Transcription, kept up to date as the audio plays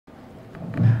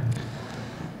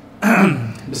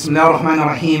بسم الله الرحمن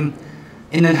الرحيم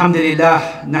إن الحمد لله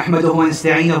نحمده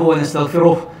ونستعينه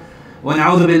ونستغفره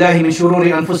ونعوذ بالله من شرور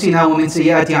أنفسنا ومن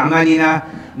سيئات أعمالنا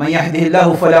من يهده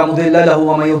الله فلا مضل له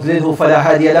ومن يضلله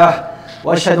فلا هادي له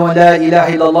وأشهد أن لا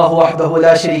إله إلا الله وحده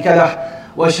لا شريك له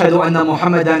وأشهد أن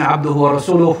محمدا عبده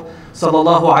ورسوله صلى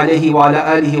الله عليه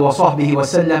وعلى آله وصحبه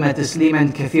وسلم تسليما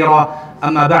كثيرا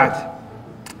أما بعد.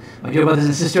 My dear brothers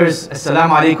and sisters,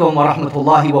 Assalamu alaikum wa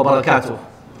rahmatullahi wa barakatuh.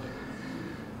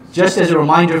 Just as a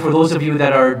reminder for those of you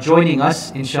that are joining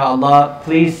us, inshallah,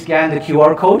 please scan the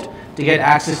QR code to get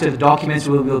access to the documents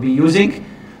we will be using.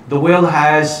 The will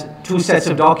has two sets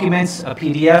of documents, a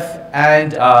PDF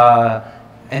and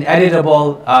an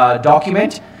editable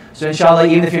document. So inshallah,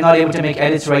 even if you're not able to make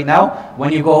edits right now,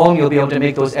 when you go home, you'll be able to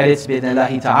make those edits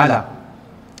bi'idhnillahi ta'ala.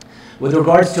 With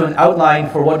regards to an outline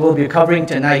for what we'll be covering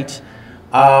tonight,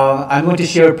 I'm going to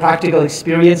share practical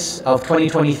experience of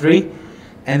 2023,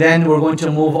 and then we're going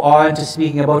to move on to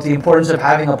speaking about the importance of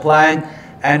having a plan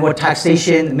and what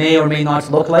taxation may or may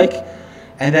not look like.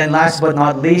 And then last but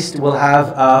not least, we'll have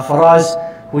Faraz,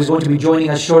 who's going to be joining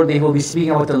us shortly, who will be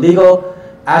speaking about the legal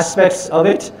aspects of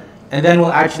it. And then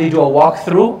we'll actually do a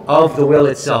walkthrough of the will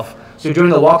itself. So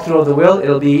during the walkthrough of the will,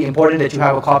 it'll be important that you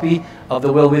have a copy of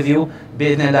the will with you,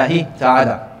 bi'idhnillahi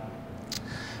ta'ala.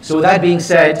 So with that being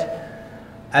said,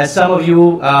 as some of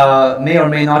you may or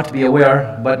may not be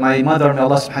aware, but my mother, may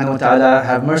Allah subhanahu wa ta'ala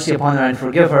have mercy upon her and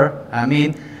forgive her,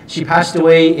 Ameen. She passed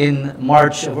away in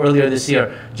March of earlier this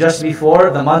year, just before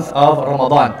the month of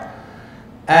Ramadan.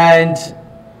 And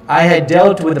I had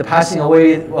dealt with the passing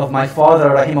away of my father,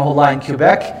 rahimahullah, in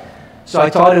Quebec. So I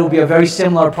thought it would be a very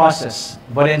similar process.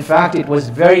 But in fact, it was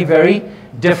very, very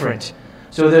different.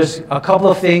 So there's a couple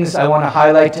of things I want to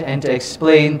highlight and to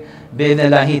explain,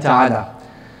 bi'idhnillahi ta'ala.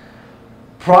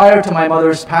 Prior to my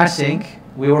mother's passing,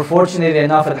 we were fortunate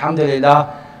enough,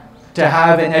 alhamdulillah, to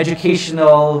have an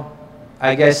educational,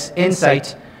 I guess,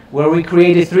 insight where we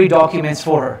created 3 documents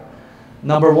for her.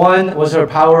 Number 1 was her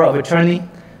power of attorney.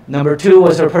 Number 2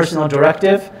 was her personal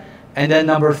directive. And then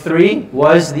number 3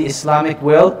 was the Islamic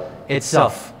will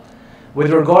itself.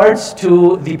 With regards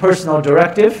to the personal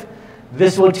directive,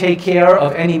 this will take care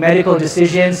of any medical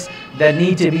decisions that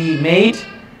need to be made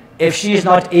if she is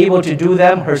not able to do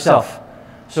them herself.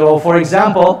 So for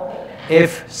example,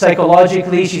 if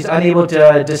psychologically she's unable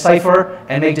to decipher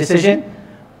and make decision,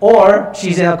 or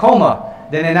she's in a coma,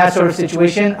 then in that sort of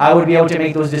situation, I would be able to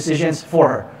make those decisions for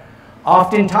her.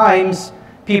 Oftentimes,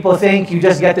 people think you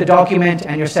just get the document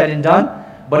and you're said and done,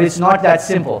 but it's not that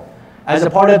simple. As a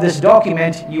part of this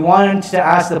document, you want to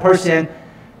ask the person,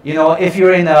 you know, if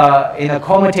you're in a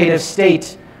comatose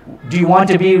state, do you want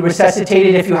to be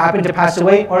resuscitated if you happen to pass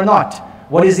away or not?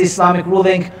 What is the Islamic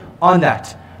ruling on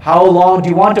that? How long do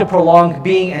you want to prolong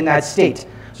being in that state?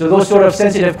 So those sort of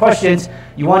sensitive questions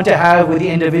you want to have with the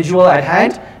individual at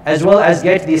hand, as well as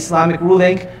get the Islamic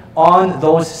ruling on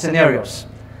those scenarios.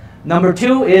 Number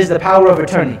 2 is the power of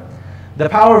attorney. The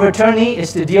power of attorney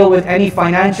is to deal with any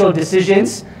financial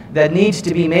decisions that need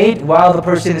to be made while the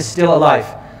person is still alive.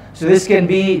 So this can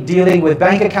be dealing with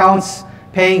bank accounts,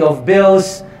 paying of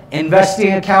bills,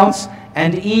 investing accounts,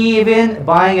 and even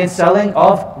buying and selling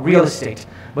of real estate.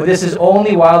 But this is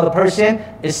only while the person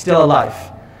is still alive.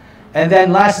 And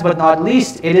then last but not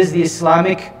least, it is the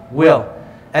Islamic will.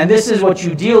 And this is what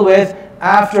you deal with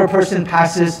after a person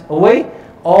passes away.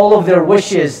 All of their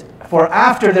wishes for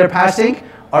after their passing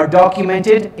are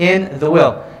documented in the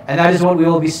will. And that is what we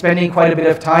will be spending quite a bit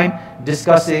of time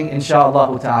discussing,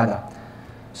 inshaAllah ta'ala.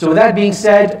 So with that being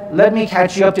said, let me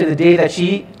catch you up to the day that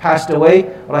she passed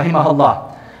away,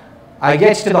 rahimahullah. I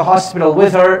get to the hospital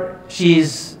with her.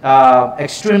 She's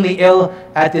extremely ill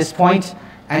at this point,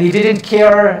 and he didn't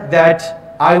care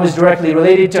that I was directly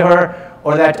related to her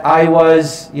or that I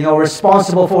was,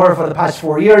 responsible for her for the past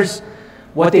 4 years.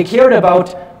 What they cared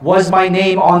about was my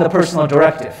name on the personal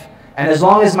directive. And as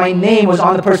long as my name was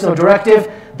on the personal directive,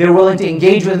 they were willing to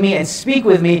engage with me and speak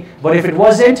with me. But if it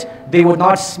wasn't, they would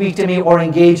not speak to me or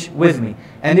engage with me.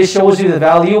 And this shows you the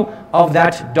value of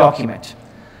that document.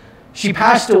 She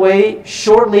passed away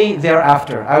shortly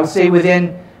thereafter. I would say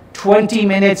within 20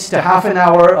 minutes to half an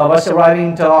hour of us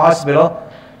arriving to the hospital,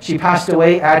 she passed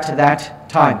away at that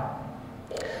time.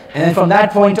 And then from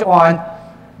that point on,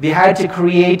 they had to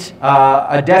create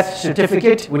a death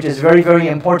certificate, which is very, very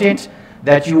important,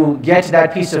 that you get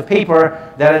that piece of paper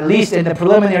that at least in the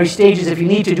preliminary stages, if you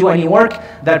need to do any work,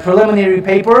 that preliminary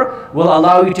paper will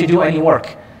allow you to do any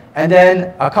work. And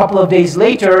then a couple of days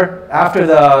later, after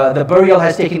the burial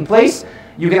has taken place,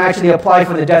 you can actually apply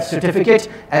for the death certificate,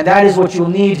 and that is what you'll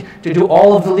need to do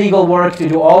all of the legal work, to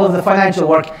do all of the financial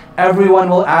work. Everyone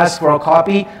will ask for a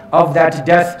copy of that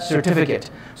death certificate.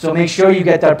 So make sure you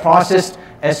get that processed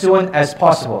as soon as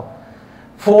possible.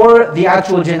 For the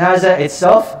actual janazah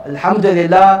itself,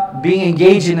 alhamdulillah, being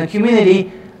engaged in the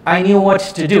community, I knew what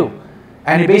to do.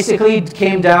 And it basically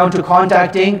came down to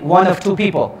contacting one of two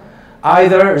people,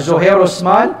 either Zuhair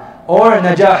Osman or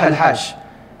Najah Al-Hajj.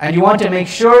 And you want to make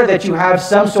sure that you have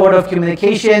some sort of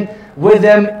communication with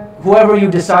them, whoever you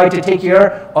decide to take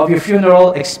care of your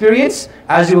funeral experience,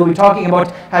 as we will be talking about,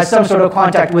 has some sort of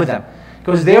contact with them.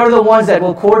 Because they are the ones that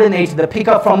will coordinate the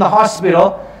pickup from the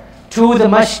hospital to the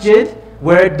masjid,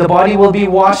 where the body will be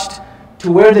washed,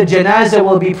 to where the janazah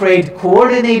will be prayed,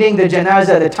 coordinating the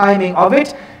janazah, the timing of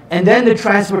it, and then the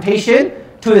transportation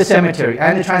to the cemetery,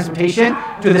 and the transportation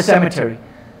to the cemetery.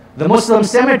 The Muslim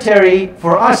cemetery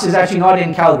for us is actually not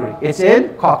in Calgary, it's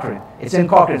in Cochrane. It's in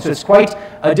Cochrane, so it's quite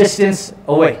a distance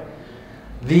away.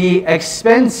 The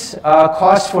expense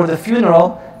cost for the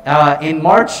funeral in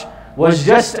March was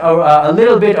just a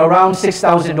little bit around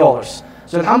 $6,000.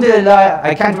 So alhamdulillah,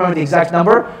 I can't remember the exact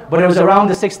number, but it was around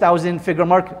the 6,000 figure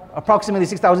mark, approximately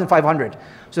 6,500.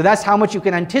 So that's how much you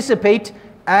can anticipate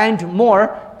and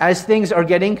more as things are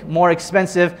getting more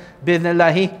expensive,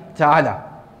 bi'idhnillahi ta'ala.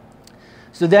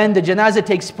 So then the janazah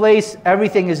takes place,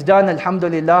 everything is done,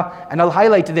 alhamdulillah, and I'll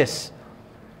highlight this.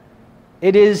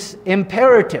 It is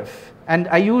imperative, and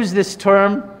I use this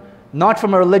term not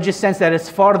from a religious sense that it's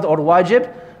fard or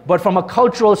wajib, but from a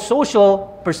cultural,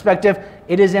 social perspective,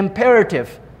 it is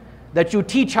imperative that you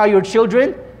teach how your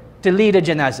children to lead a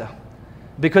janazah.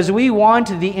 Because we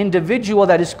want the individual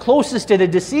that is closest to the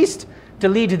deceased to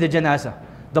lead the janazah.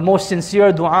 The most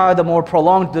sincere dua, the more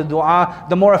prolonged the dua,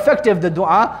 the more effective the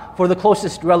dua for the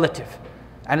closest relative.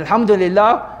 And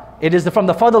alhamdulillah, it is from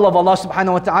the fadl of Allah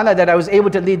subhanahu wa ta'ala that I was able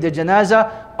to lead the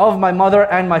janazah of my mother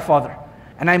and my father.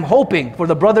 And I'm hoping for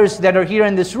the brothers that are here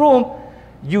in this room,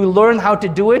 you learn how to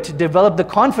do it, develop the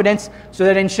confidence, so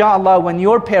that inshallah when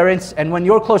your parents and when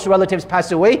your close relatives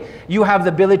pass away, you have the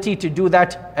ability to do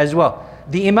that as well.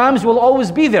 The imams will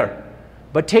always be there,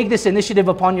 but take this initiative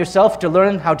upon yourself to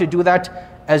learn how to do that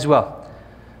as well.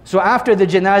 So after the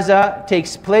janazah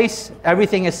takes place,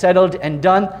 everything is settled and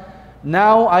done.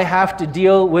 Now I have to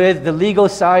deal with the legal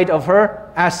side of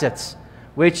her assets,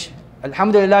 which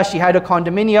alhamdulillah, she had a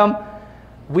condominium.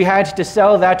 We had to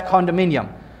sell that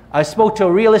condominium. I spoke to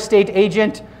a real estate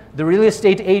agent. The real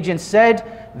estate agent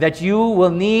said that you will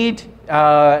need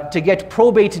to get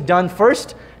probate done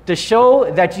first to show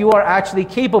that you are actually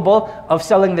capable of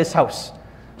selling this house.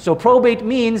 So probate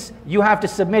means you have to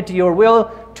submit your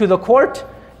will to the court,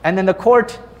 and then the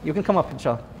court, you can come up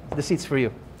inshallah, the seat's for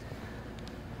you.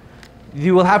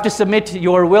 You will have to submit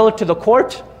your will to the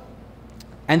court,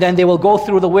 and then they will go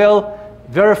through the will,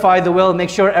 verify the will,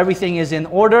 make sure everything is in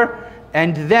order,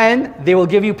 and then they will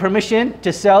give you permission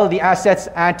to sell the assets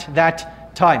at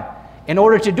that time. In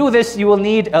order to do this, you will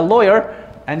need a lawyer,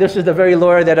 and this is the very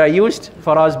lawyer that I used,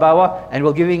 Faraz Bawa, and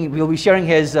we'll be sharing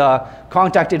his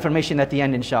contact information at the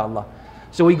end, inshallah.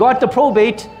 So we got the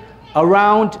probate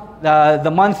around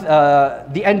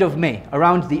the end of May,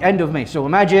 around the end of May. So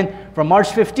imagine from March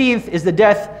 15th is the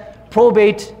death,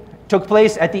 probate took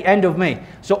place at the end of May.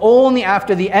 So only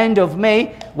after the end of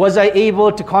May was I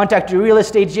able to contact a real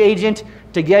estate agent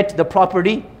to get the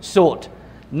property sold.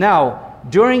 Now,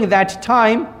 during that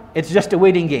time, it's just a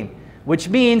waiting game, which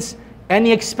means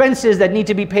any expenses that need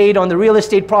to be paid on the real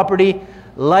estate property,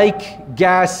 like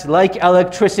gas, like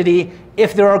electricity,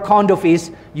 if there are condo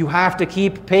fees, you have to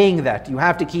keep paying that. You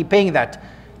have to keep paying that.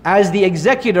 As the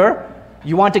executor,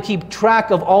 you want to keep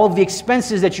track of all of the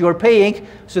expenses that you are paying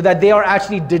so that they are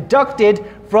actually deducted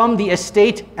from the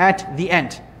estate at the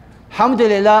end.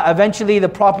 Alhamdulillah, eventually the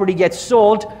property gets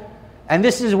sold, and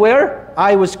this is where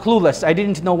I was clueless. I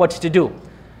didn't know what to do.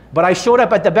 But I showed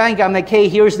up at the bank, I'm like, hey,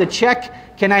 here's the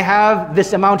check. Can I have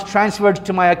this amount transferred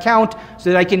to my account so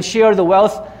that I can share the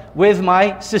wealth with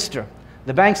my sister?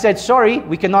 The bank said, sorry,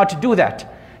 we cannot do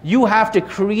that. You have to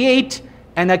create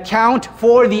an account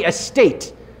for the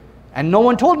estate. And no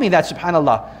one told me that,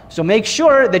 subhanAllah. So make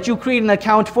sure that you create an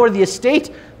account for the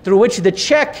estate through which the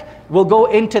check will go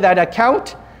into that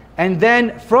account. And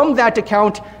then from that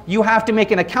account, you have to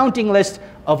make an accounting list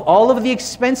of all of the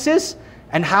expenses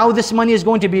and how this money is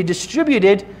going to be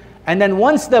distributed. And then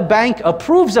once the bank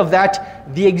approves of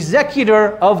that, the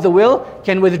executor of the will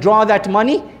can withdraw that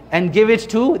money and give it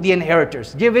to the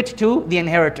inheritors. Give it to the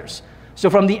inheritors. So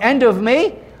from the end of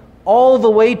May all the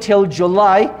way till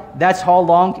July, that's how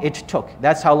long it took.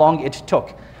 That's how long it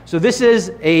took. So this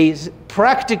is a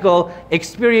practical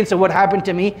experience of what happened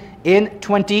to me in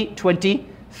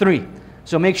 2023.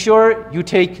 So make sure you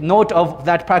take note of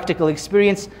that practical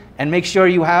experience and make sure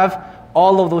you have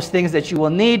all of those things that you will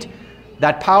need,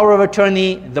 that power of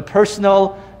attorney, the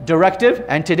personal directive.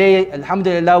 And today,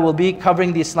 alhamdulillah, we'll be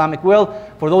covering the Islamic will.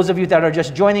 For those of you that are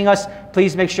just joining us,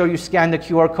 please make sure you scan the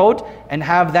QR code and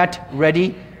have that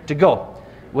ready to go.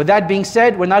 With that being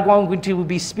said, we're not going to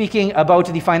be speaking about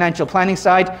the financial planning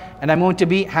side, and I'm going to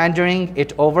be handing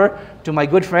it over to my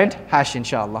good friend, Hash,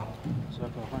 inshallah.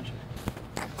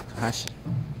 Hash,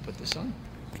 put this on.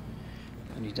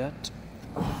 I need that.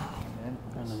 And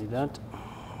I need that.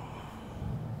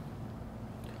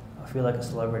 I feel like a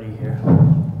celebrity here.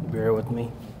 Bear with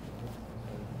me.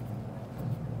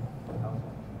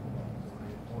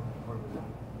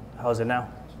 How's it now?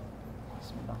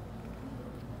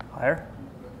 Higher?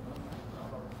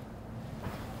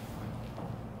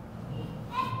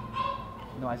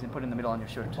 No, I didn't put it in the middle on your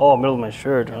shirt. Oh, middle of my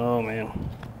shirt. Oh, man.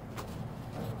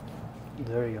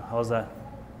 There you go. How's that?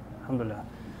 Alhamdulillah.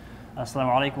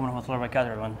 Assalamu alaikum wa rahmatullahi wa barakatuh,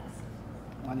 everyone.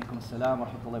 Wa alaikum assalam wa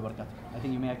rahmatullahi wa barakatuh. I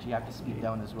think you may actually have to speak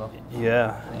down as well.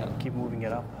 Yeah. Keep moving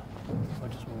it up. Or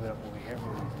just move it up over here.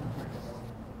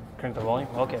 Crank the volume.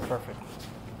 Okay, perfect.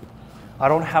 I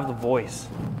don't have the voice.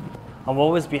 I'm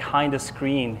always behind the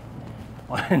screen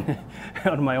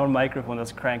on my own microphone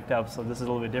that's cranked up, so this is a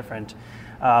little bit different.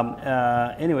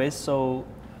 Anyways, so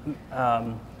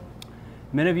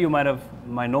many of you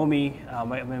might know me.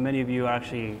 Many of you are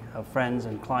actually friends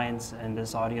and clients in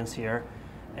this audience here.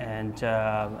 And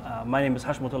my name is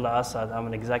Hashmat Assad. I'm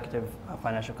an executive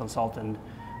financial consultant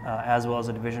as well as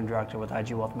a division director with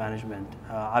IG Wealth Management.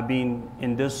 I've been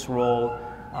in this role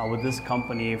with this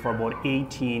company for about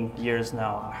 18 years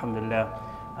now,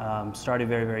 alhamdulillah. Started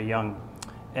very, very young.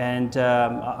 And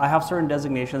I have certain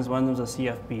designations. One of them is a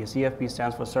CFP. CFP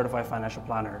stands for Certified Financial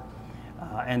Planner.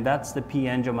 And that's the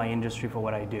PN of my industry for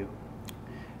what I do.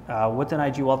 Within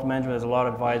IG Wealth Management, there's a lot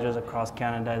of advisors across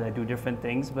Canada that do different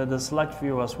things, but the select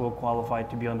few of us will qualify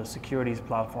to be on the securities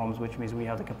platforms, which means we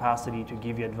have the capacity to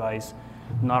give you advice,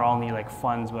 not only like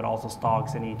funds, but also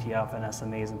stocks and ETF and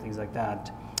SMAs and things like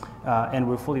that. And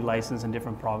we're fully licensed in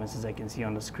different provinces, I can see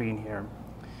on the screen here.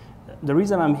 The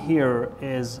reason I'm here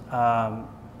is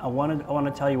I want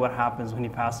to tell you what happens when you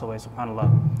pass away, subhanAllah.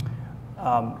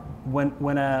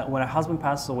 When a husband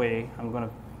passes away, I'm going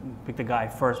to pick the guy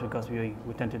first because we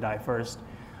tend to die first.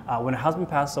 When a husband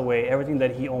passes away, everything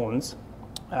that he owns,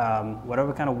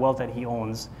 whatever kind of wealth that he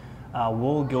owns,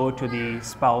 will go to the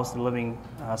spouse, the living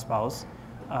spouse,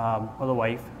 or the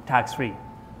wife, tax-free.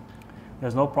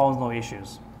 There's no problems, no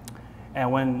issues.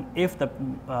 And if the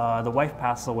wife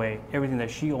passes away, everything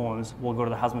that she owns will go to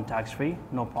the husband tax-free,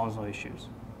 no problems, no issues,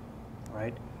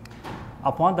 right?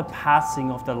 Upon the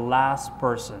passing of the last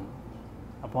person,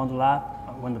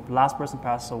 when the last person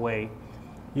passes away,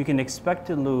 you can expect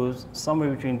to lose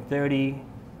somewhere between 30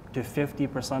 to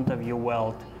 50% of your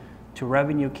wealth to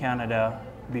Revenue Canada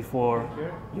before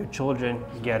your children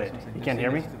get it. You can't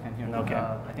hear me? Okay.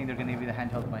 I think they're going to give you the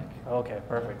handheld mic. Okay,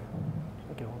 perfect.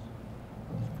 Okay,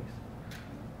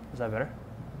 is that better?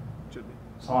 Should be.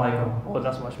 Assalamu alaikum. Oh,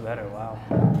 that's much better. Wow.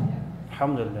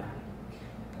 Alhamdulillah.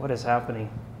 What is happening?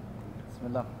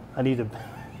 Bismillah. I need to.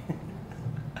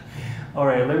 All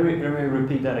right, let me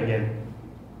repeat that again.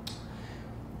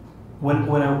 When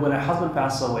a husband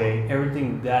passes away,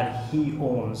 everything that he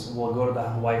owns will go to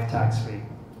the wife tax-free.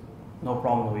 No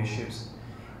problem, no issues.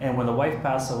 And when the wife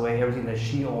passes away, everything that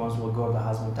she owns will go to the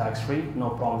husband tax-free. No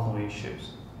problems, no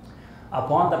issues.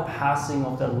 Upon the passing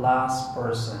of the last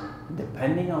person,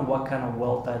 depending on what kind of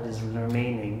wealth that is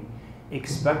remaining,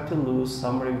 expect to lose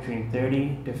somewhere between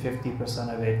 30 to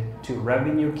 50% of it to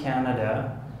Revenue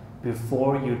Canada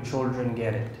before your children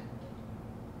get it.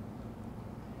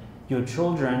 Your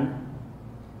children,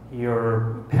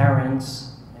 your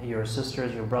parents, your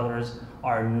sisters, your brothers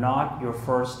are not your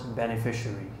first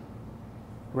beneficiary.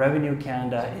 Revenue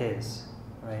Canada is,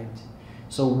 right?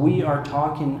 So we are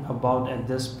talking about at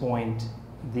this point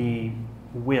the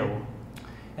will.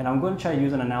 And I'm going to try to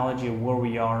use an analogy of where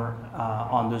we are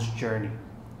on this journey,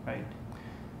 right?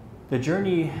 The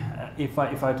journey, if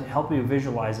I help you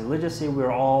visualize it, let's just say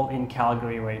we're all in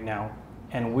Calgary right now,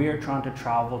 and we're trying to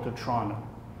travel to Toronto.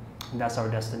 And that's our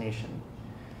destination.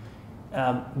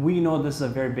 We know this is a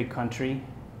very big country.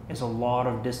 It's a lot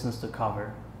of distance to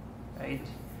cover, right?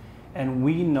 And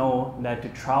we know that to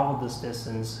travel this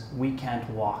distance, we can't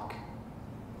walk,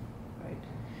 right?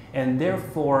 And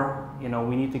therefore,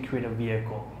 we need to create a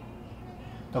vehicle.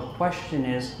 The question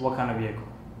is, what kind of vehicle,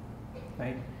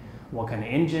 right? What kind of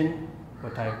engine,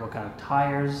 what kind of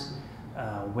tires,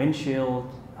 windshield,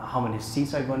 how many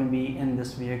seats are going to be in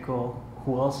this vehicle,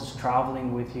 who else is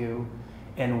traveling with you,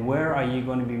 and where are you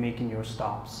going to be making your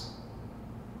stops.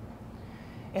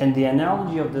 And the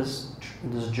analogy of this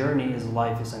journey is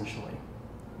life, essentially,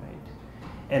 right?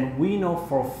 And we know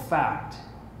for a fact,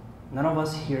 none of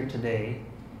us here today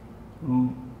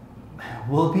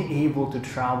will be able to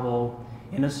travel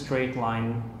in a straight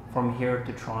line from here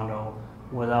to Toronto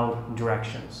without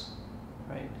directions,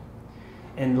 right?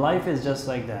 And life is just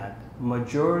like that.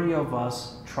 Majority of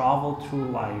us travel through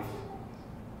life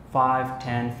 5,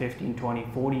 10, 15, 20,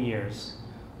 40 years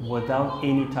without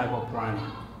any type of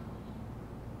planning,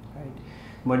 right?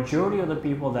 Majority of the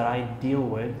people that I deal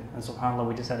with, and subhanAllah,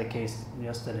 we just had a case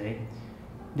yesterday,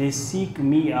 they seek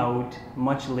me out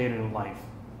much later in life.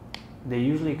 They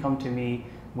usually come to me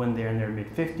when they're in their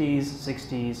mid-50s,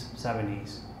 60s,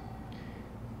 70s.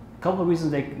 A couple of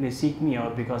reasons they seek me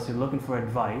out, because they're looking for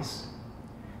advice.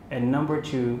 And number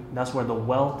two, that's where the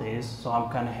wealth is, so I'm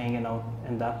kind of hanging out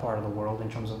in that part of the world in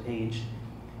terms of age.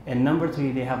 And number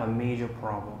three, they have a major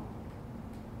problem.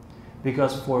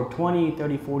 Because for 20,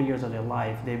 30, 40 years of their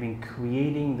life, they've been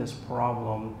creating this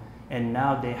problem, and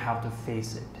now they have to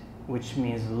face it, which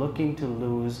means looking to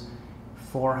lose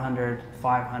 $400,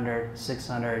 $500,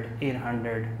 $600,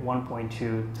 $800,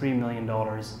 $1.2, $3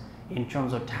 million in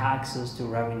terms of taxes to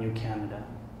Revenue Canada.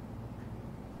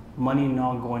 Money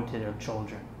not going to their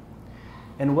children.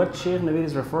 And what Sheikh Navaid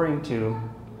is referring to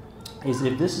is,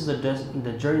 if this is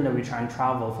the journey that we try and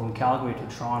travel from Calgary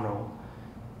to Toronto,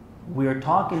 we are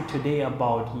talking today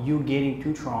about you getting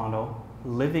to Toronto,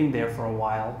 living there for a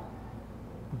while,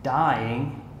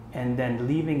 dying, and then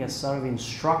leaving a set of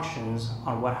instructions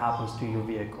on what happens to your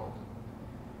vehicle.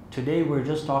 Today we're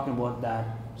just talking about that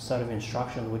set of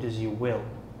instructions, which is you will.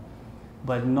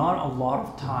 But not a lot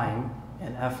of time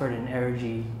and effort and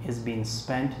energy is being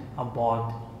spent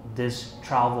about this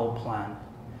travel plan.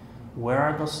 Where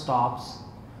are the stops?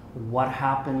 What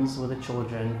happens with the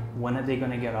children? When are they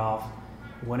going to get off?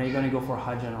 When are you going to go for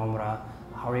Hajj and Umrah?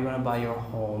 How are you going to buy your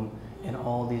home? And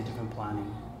all these different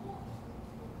planning.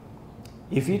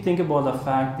 If you think about the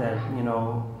fact that, you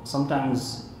know,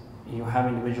 sometimes you have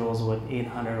individuals with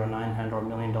 $800 or $900 or $1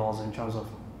 million in terms of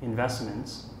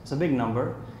investments, it's a big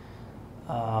number.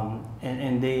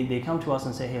 And they come to us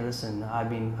and say, hey, listen, I've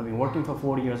been working for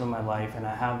 40 years of my life and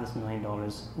I have this $1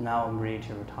 million, now I'm ready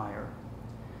to retire.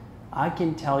 I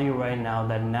can tell you right now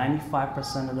that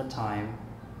 95% of the time,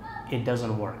 it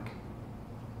doesn't work.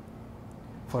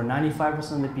 For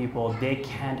 95% of the people, they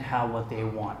can't have what they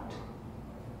want.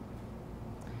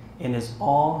 And it's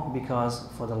all because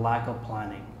for the lack of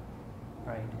planning,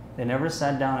 right? They never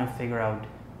sat down and figured out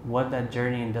what that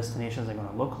journey and destinations are going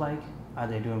to look like. Are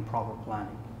they doing proper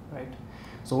planning, right?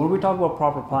 So when we talk about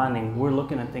proper planning, we're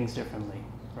looking at things differently,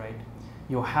 right?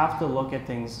 You have to look at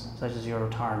things such as your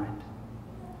retirement.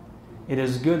 It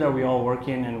is good that we all work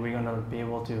in and we're going to be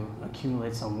able to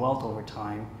accumulate some wealth over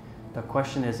time. The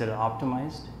question is it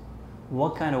optimized?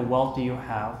 What kind of wealth do you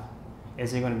have?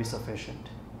 Is it going to be sufficient?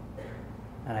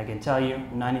 And I can tell you,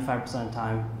 95% of the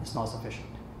time, it's not sufficient.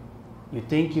 You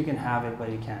think you can have it, but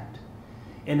you can't.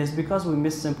 And it's because we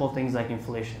miss simple things like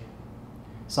inflation.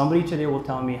 Somebody today will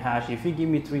tell me, Hash, if you give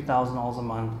me $3,000 a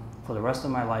month for the rest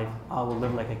of my life, I will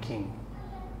live like a king.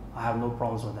 I have no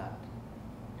problems with that.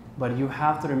 But you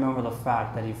have to remember the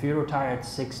fact that if you retire at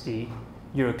 60,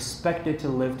 you're expected to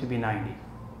live to be 90.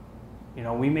 You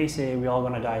know, we may say we're all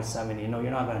going to die at 70. No,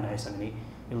 you're not going to die at 70.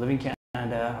 You live in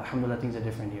Canada, alhamdulillah, things are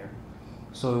different here.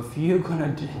 So if you're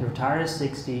going to retire at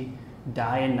 60,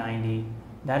 die at 90,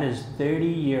 that is 30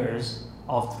 years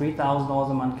of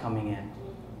 $3,000 a month coming in.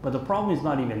 But the problem is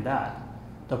not even that.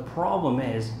 The problem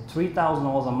is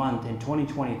 $3,000 a month in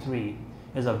 2023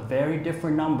 is a very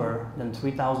different number than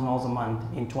 $3,000 a month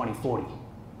in 2040.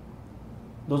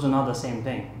 Those are not the same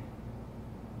thing,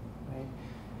 right?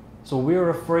 So we're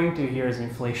referring to here as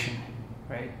inflation,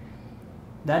 right?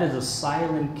 That is a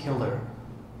silent killer.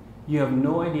 You have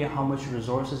no idea how much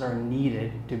resources are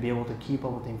needed to be able to keep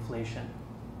up with inflation.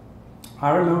 I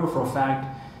remember for a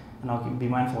fact, and I'll be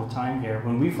mindful of time here,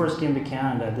 when we first came to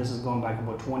Canada, this is going back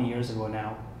about 20 years ago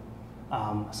now,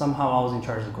 somehow I was in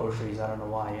charge of groceries. I don't know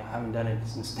why. I haven't done it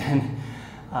since then.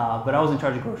 But I was in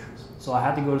charge of groceries. So I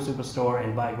had to go to Superstore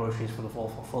and buy groceries for the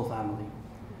full family.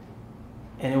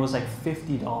 And it was like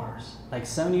 $50, like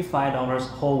 $75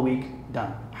 whole week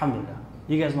done. Alhamdulillah.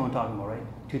 You guys know what I'm talking about,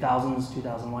 right? 2000s,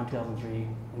 2001, 2003,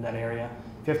 in that area.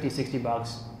 50, 60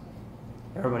 bucks.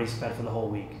 Everybody's fed for the whole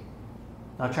week.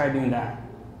 Now try doing that.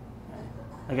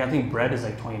 Like I think bread is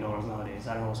like $20 nowadays.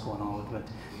 I don't know what's going on with it.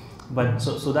 But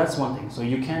so that's one thing. So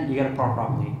you got to park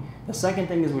properly. The second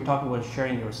thing is we're talking about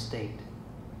sharing your estate.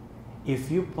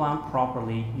 If you plan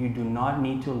properly, you do not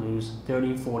need to lose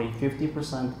 30, 40,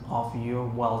 50% of your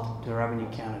wealth to Revenue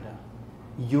Canada.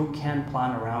 You can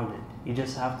plan around it. You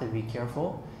just have to be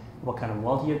careful what kind of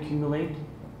wealth you accumulate,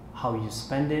 how you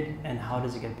spend it, and how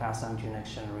does it get passed down to your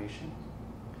next generation.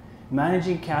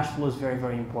 Managing cash flow is very,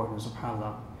 very important,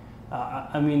 subhanAllah.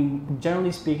 I mean,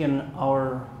 generally speaking,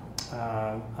 our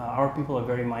people are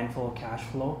very mindful of cash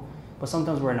flow, but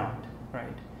sometimes we're not,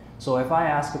 right? So if I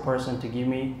ask a person to give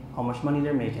me how much money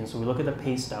they're making, so we look at the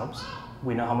pay stubs,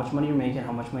 we know how much money you're making,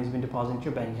 how much money has been deposited into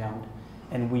your bank account,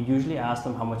 and we usually ask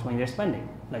them how much money they're spending,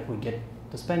 like we get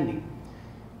the spending.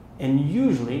 And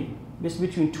usually, it's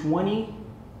between 20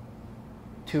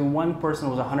 to one person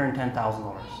was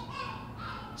 $110,000.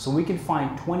 So we could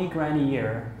find 20 grand a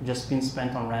year just being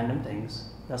spent on random things.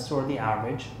 That's sort of the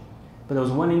average. But there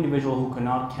was one individual who could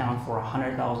not count for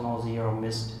 $100,000 a year of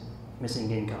missing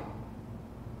income.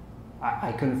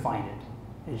 I couldn't find it.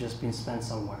 It's just been spent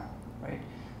somewhere, right?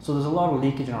 So there's a lot of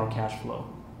leakage in our cash flow.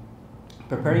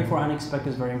 Preparing for unexpected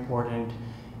is very important.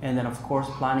 And then of course,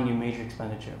 planning your major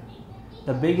expenditure.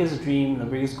 The biggest dream, the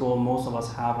biggest goal most of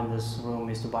us have in this room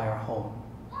is to buy our home.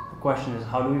 The question is,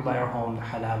 how do we buy our home the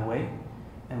halal way?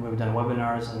 And we've done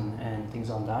webinars and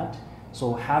things on that.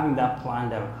 So having that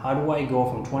planned out, how do I go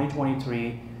from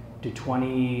 2023 to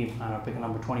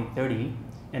 2030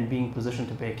 and being positioned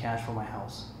to pay cash for my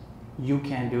house? You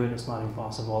can do it, it's not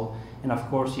impossible. And of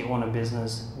course, you own a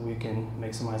business, we can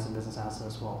maximize the business asset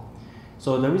as well.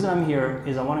 So the reason I'm here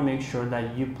is I want to make sure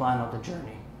that you plan out the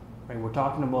journey. Right? We're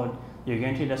talking about you're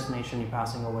getting to your destination, you're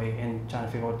passing away and trying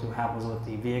to figure out what happens with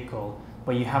the vehicle,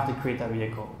 but you have to create that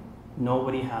vehicle.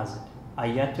 Nobody has it. I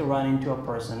yet to run into a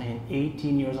person in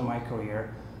 18 years of my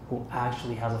career who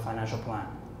actually has a financial plan.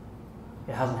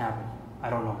 It hasn't happened. I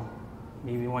don't know.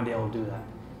 Maybe one day I'll do that.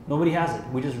 Nobody has it.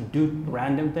 We just do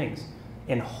random things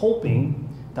and hoping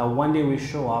that one day we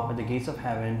show up at the gates of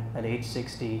heaven at age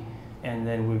 60 and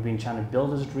then we've been trying to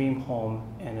build this dream home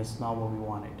and it's not what we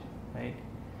wanted, right?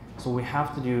 So we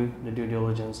have to do the due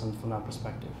diligence and from that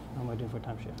perspective. How am I doing for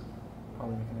time share?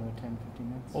 Probably another 10, 15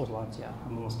 minutes. Oh, lots, yeah.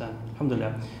 I'm almost done.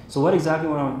 Alhamdulillah. So what exactly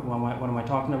what am I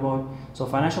talking about? So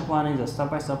financial planning is a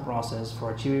step-by-step process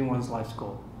for achieving one's life's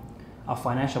goal. A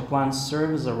financial plan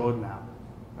serves as a roadmap,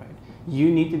 right?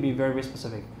 You need to be very, very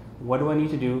specific. What do I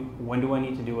need to do? When do I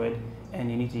need to do it?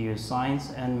 And you need to use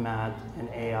science and math and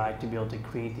AI to be able to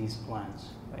create these plans,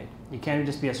 right? You can't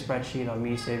just be a spreadsheet of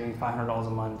me saving $500 a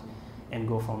month and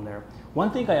go from there.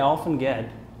 One thing I often get,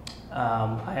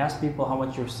 I ask people how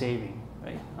much you're saving,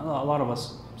 right? A lot of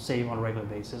us save on a regular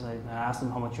basis. I ask them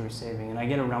how much you're saving and I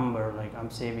get a number like I'm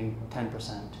saving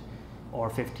 10% or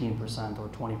 15% or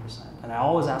 20%. And I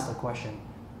always ask the question,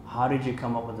 how did you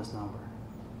come up with this number?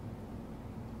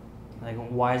 Like,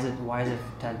 why is it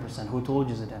 10%? Who told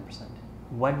you it's 10%?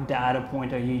 What data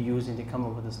point are you using to come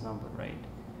up with this number, right?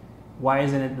 Why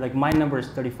isn't it, like my number is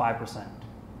 35%.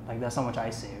 Like that's how much I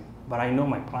save, but I know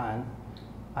my plan.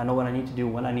 I know what I need to do,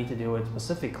 when I need to do it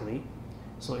specifically.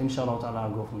 So inshallah ta'ala,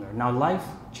 I'll go from there. Now life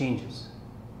changes.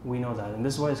 We know that. And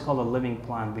this is why it's called a living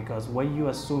plan, because what you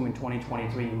assume in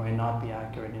 2023 might not be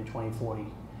accurate in 2040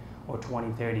 or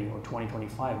 2030 or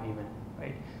 2025 even,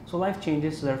 right? So life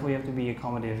changes, so therefore you have to be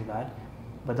accommodated to that.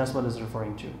 But that's what it's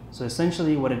referring to. So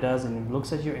essentially what it does, and it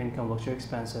looks at your income, looks at your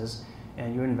expenses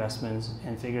and your investments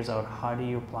and figures out how do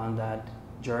you plan that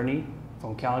journey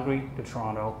from Calgary to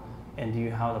Toronto, and do you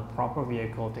have the proper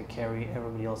vehicle to carry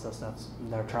everybody else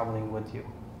they're traveling with you.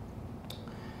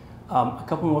 A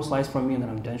couple more slides from me and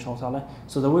then I'm done, inshallah.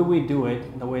 So the way we do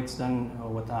it, the way it's done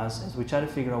with us, is we try to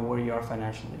figure out where you are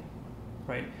financially,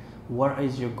 right? What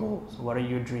is your goals? What are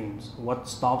your dreams? What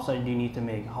stops do you need to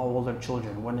make? How old are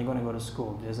children? When are they going to go to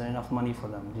school? Is there enough money for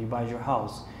them? Do you buy your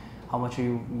house? How much are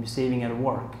you saving at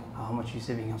work? How much are you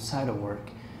saving outside of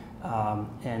work?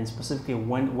 And specifically,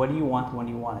 what do you want when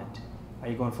you want it? Are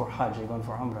you going for Hajj? Are you going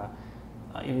for Umrah?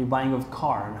 Are you buying a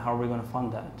car, and how are we going to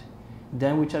fund that?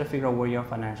 Then we try to figure out where you are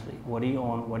financially. What do you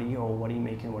own? What do you owe? What are you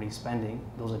making? What are you spending?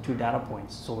 Those are 2 data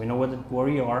points. So we know where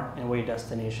you are and where your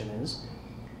destination is.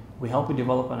 We help you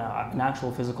develop an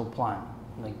actual physical plan.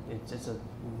 Like it's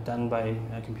done by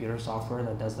a computer software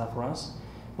that does that for us.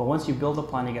 But once you build a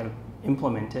plan, you got to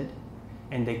implement it.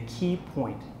 And the key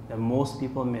point that most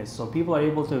people miss. So people are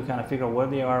able to kind of figure out where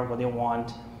they are, what they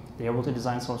want. They're able to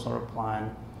design some sort of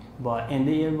plan, and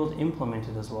they're able to implement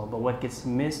it as well. But what gets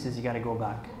missed is you got to go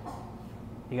back.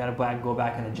 You got to go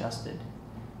back and adjust it.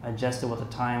 Adjust it with the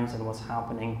times and what's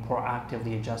happening.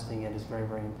 Proactively adjusting it is very,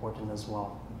 very important as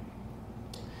well.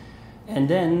 And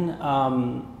then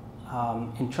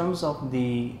in terms of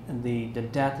the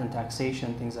debt and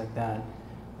taxation, things like that,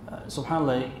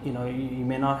 subhanAllah, you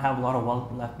may not have a lot of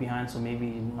wealth left behind, so maybe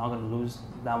you're not going to lose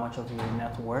that much of your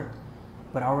net worth.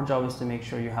 But our job is to make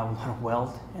sure you have a lot of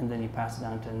wealth and then you pass it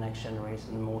down to the next generation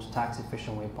in the most tax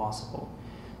efficient way possible.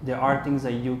 There are things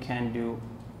that you can do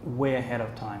way ahead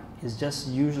of time. It's just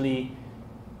usually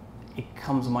it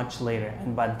comes much later,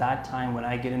 and by that time when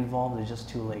I get involved, it's just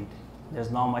too late.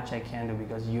 There's not much I can do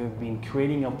because you've been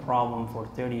creating a problem for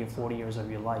 30 or 40 years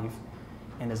of your life,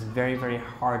 and it's very, very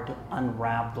hard to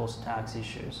unwrap those tax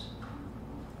issues.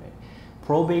 Okay.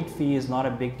 Probate fee is not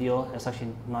a big deal. It's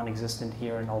actually non-existent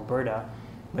here in Alberta,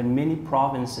 but many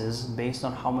provinces, based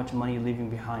on how much money you're leaving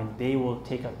behind, they will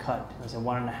take a cut, let's say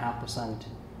 1.5%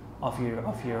 of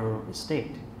your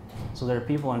estate. So there are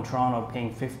people in Toronto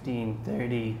paying 15,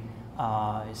 30,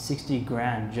 60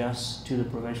 grand just to the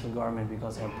provincial government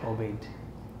because they have probate,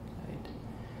 right?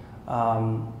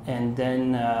 And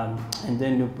then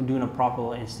doing a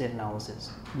proper estate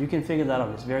analysis. You can figure that out.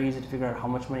 It's very easy to figure out how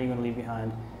much money you're going to leave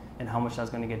behind and how much that's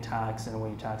going to get taxed and what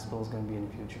your tax bill is going to be in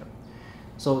the future.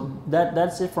 So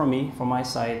that's it for me, from my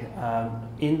side.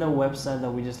 In the website that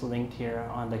we just linked here,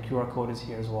 on the QR code is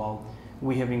here as well.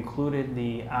 We have included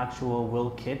the actual will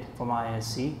kit from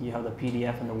ISC. You have the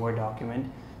PDF and the Word document,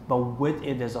 but with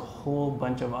it, there's a whole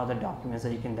bunch of other documents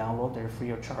that you can download. They're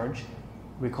free of charge.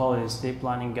 We call it estate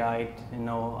planning guide.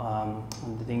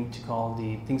 The thing to call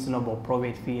the things to know about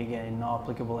probate fee, again, not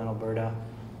applicable in Alberta.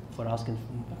 Faraz can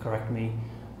correct me.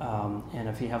 And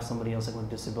if you have somebody else with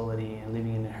disability and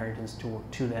leaving an inheritance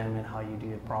to them and how you do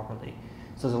it properly.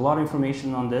 So there's a lot of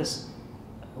information on this.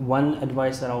 One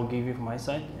advice that I'll give you from my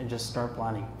side is just start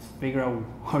planning. Figure out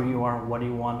where you are, what do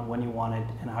you want, when you want it,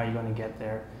 and how you're going to get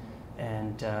there,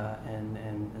 and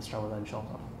start with that,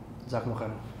 inshallah. Jazakallah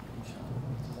khair.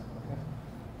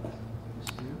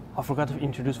 I forgot to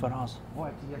introduce Faraz.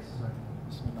 What? Yes, sorry.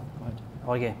 Bismillah.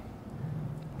 Go ahead. Okay.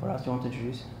 Faraz, do you want to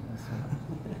introduce?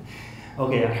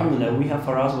 Okay, alhamdulillah, we have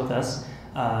Faraz with us.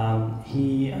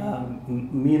 Me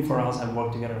and Faraz have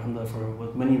worked together, alhamdulillah,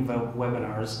 with many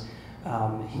webinars.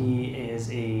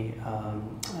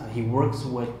 He works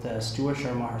with Stuart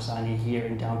Sharma Harsani here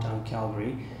in downtown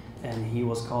Calgary, and he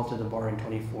was called to the bar in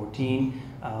 2014.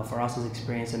 Faraz's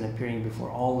experience in appearing before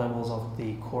all levels of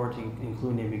the court,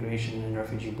 including the Immigration and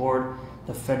Refugee Board,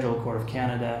 the Federal Court of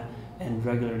Canada, and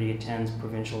regularly attends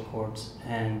provincial courts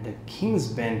and the King's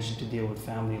Bench to deal with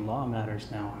family law matters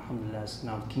now. Alhamdulillah, it's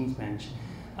now the King's Bench.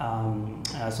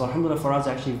 So alhamdulillah, Faraz is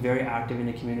actually very active in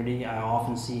the community. I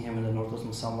often see him in the Northwest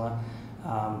Musalla,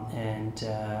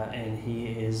 and he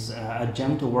is a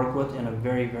gem to work with and a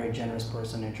very, very generous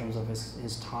person in terms of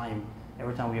his time.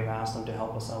 Every time we have asked him to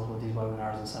help us out with these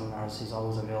webinars and seminars, he's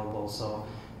always available. So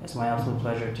it's my absolute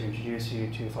pleasure to introduce you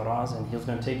to Faraz, and he's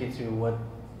going to take you through what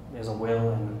is a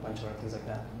will and a bunch of other things like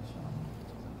that. So,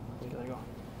 there you go.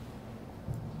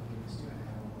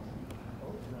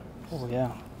 Oh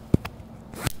yeah.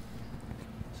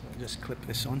 So just clip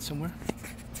this on somewhere.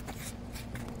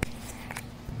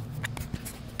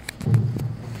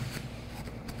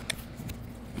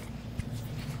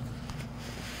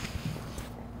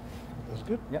 That's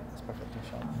good? Yeah, that's perfect,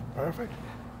 inshallah. Perfect.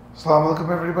 Assalamu alaikum,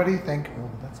 everybody. Thank you.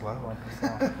 Oh, that's loud.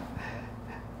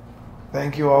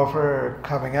 Thank you all for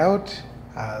coming out.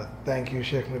 Thank you,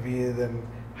 Sheikh Navaid and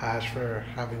Hash, for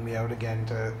having me out again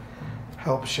to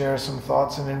help share some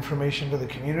thoughts and information to the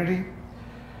community.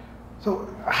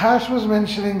 So Hash was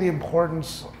mentioning the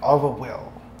importance of a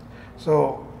will.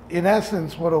 So in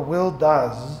essence, what a will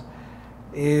does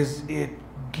is it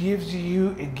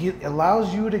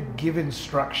allows you to give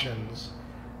instructions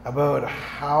about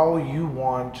how you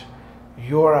want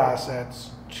your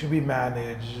assets to be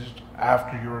managed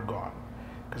after you're gone.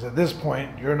 Because at this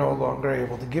point, you're no longer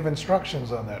able to give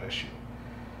instructions on that issue.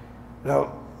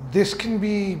 Now, it can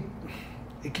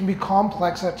be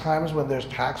complex at times when there's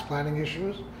tax planning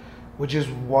issues, which is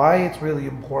why it's really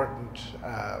important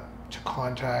to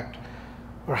contact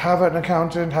or have an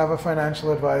accountant, have a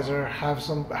financial advisor,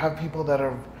 have people that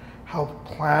help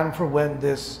plan for when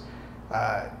this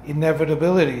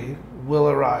inevitability will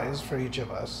arise for each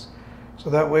of us. So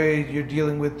that way you're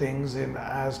dealing with things in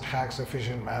as tax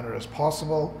efficient manner as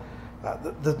possible.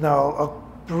 Now, I'll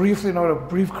briefly note a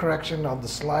brief correction on the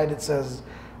slide. It says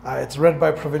it's read by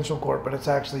provincial court, but it's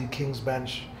actually King's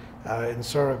Bench in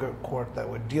surrogate court that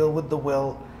would deal with the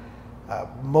will. I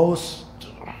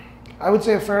would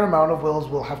say a fair amount of wills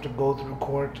will have to go through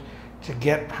court to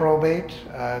get probate.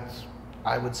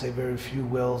 I would say very few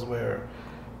wills where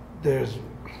there's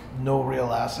no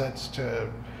real assets to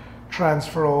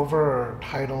transfer over or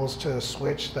titles to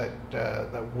switch that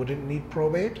wouldn't need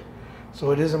probate.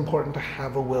 So it is important to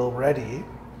have a will ready.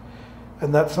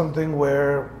 And that's something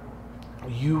where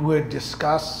you would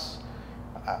discuss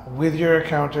with your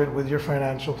accountant, with your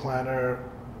financial planner,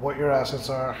 what your assets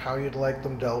are, how you'd like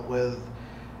them dealt with,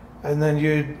 and then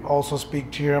you'd also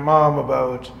speak to your Imam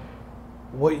about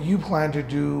what you plan to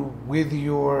do with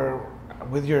your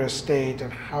estate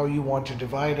and how you want to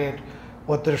divide it,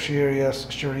 what the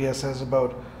Shari'a says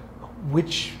about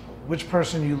which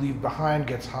person you leave behind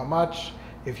gets how much,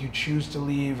 if you choose to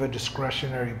leave a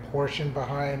discretionary portion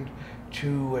behind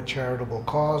to a charitable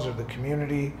cause or the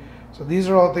community. So these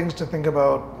are all things to think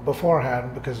about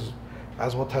beforehand, because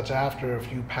as we'll touch after,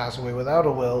 if you pass away without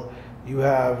a will, you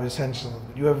have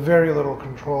very little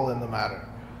control in the matter.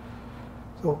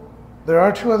 So there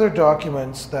are two other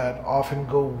documents that often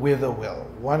go with a will.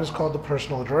 One is called the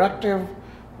personal directive,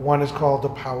 one is called the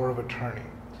power of attorney.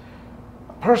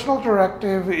 A personal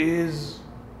directive is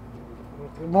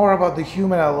more about the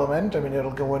human element. I mean,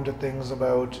 it'll go into things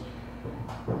about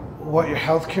what your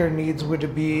healthcare needs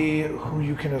would be, who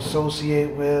you can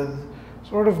associate with,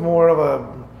 sort of more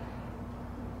of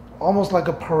almost like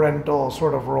a parental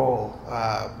sort of role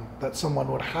that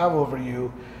someone would have over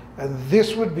you. And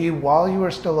this would be while you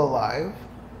are still alive,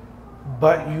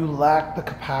 but you lack the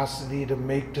capacity to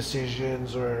make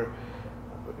decisions or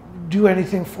do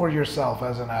anything for yourself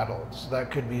as an adult. So that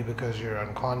could be because you're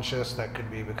unconscious, that could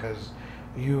be because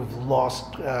you've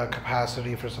lost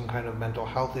capacity for some kind of mental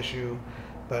health issue.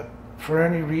 But for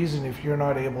any reason, if you're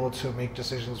not able to make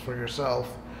decisions for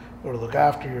yourself or look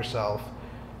after yourself,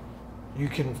 you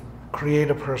can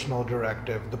create a personal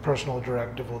directive. The personal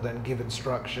directive will then give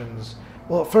instructions.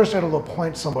 Well, first it'll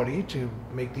appoint somebody to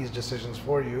make these decisions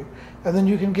for you, and then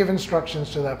you can give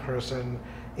instructions to that person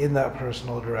in that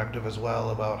personal directive as well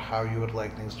about how you would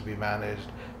like things to be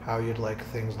managed, how you'd like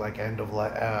things like end of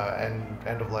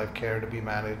life care to be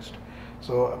managed.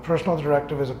 So a personal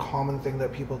directive is a common thing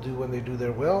that people do when they do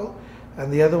their will,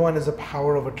 and the other one is a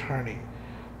power of attorney.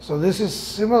 So this is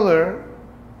similar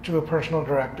to a personal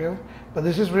directive, but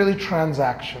this is really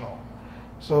transactional.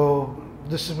 So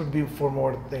this would be for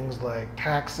more things like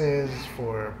taxes,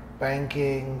 for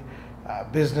banking,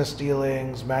 business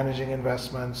dealings, managing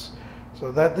investments.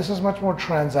 So that this is much more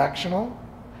transactional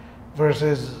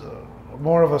versus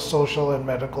more of a social and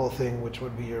medical thing, which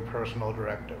would be your personal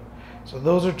directive. So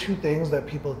those are two things that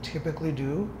people typically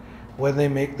do when they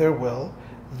make their will.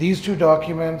 These two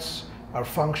documents are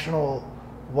functional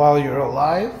while you're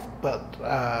alive, but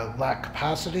lack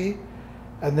capacity,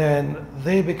 and then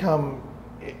they become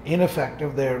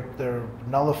ineffective, they're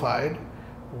nullified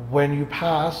when you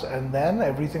pass, and then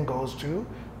everything goes to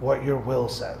what your will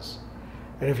says.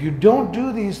 And if you don't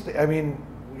do these,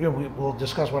 we'll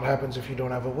discuss what happens if you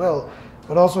don't have a will,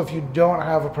 but also if you don't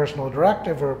have a personal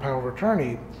directive or a power of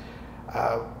attorney,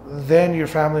 then your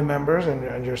family members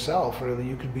and yourself, really,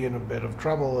 you could be in a bit of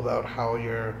trouble about how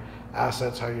your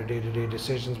assets, how your day-to-day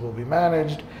decisions will be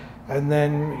managed, and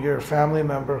then your family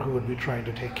member who would be trying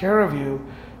to take care of you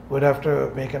would have to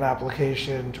make an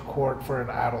application to court for an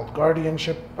adult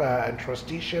guardianship and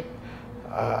trusteeship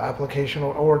application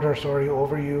order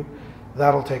over you.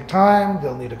 That'll take time.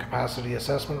 They'll need a capacity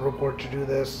assessment report to do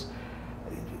this.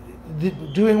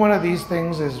 Doing one of these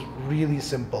things is really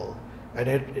simple, and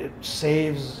it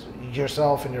saves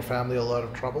yourself and your family a lot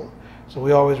of trouble. So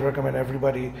we always recommend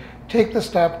everybody take the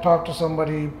step, talk to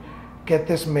somebody, get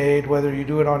this made, whether you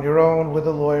do it on your own with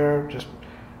a lawyer, just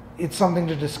it's something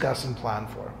to discuss and plan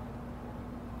for.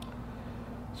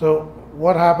 So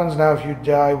what happens now if you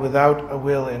die without a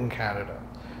will in Canada?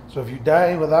 So if you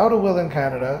die without a will in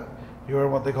Canada, you're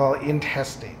what they call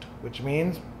intestate, which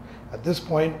means at this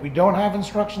point we don't have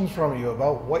instructions from you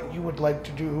about what you would like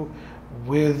to do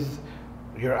with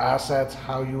your assets,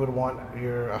 how you would want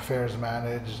your affairs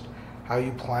managed, how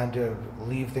you plan to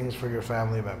leave things for your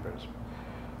family members.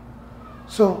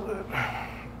 So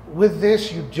with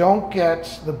this, you don't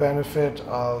get the benefit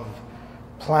of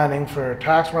planning for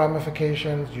tax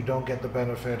ramifications. You don't get the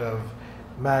benefit of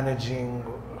managing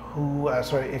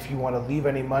if you want to leave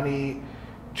any money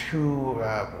to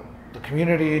the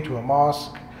community, to a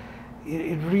mosque.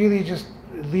 It really just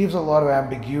leaves a lot of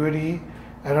ambiguity,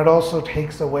 and it also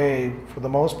takes away, for the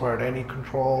most part, any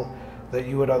control that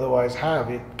you would otherwise have.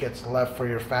 It gets left for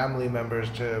your family members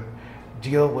to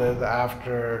deal with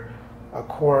after a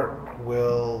court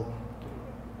will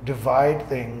divide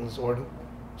things, or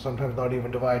sometimes not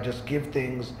even divide, just give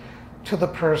things to the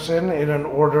person in an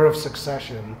order of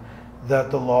succession that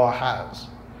the law has,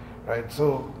 right?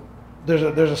 So there's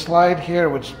a slide here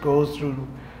which goes through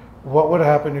what would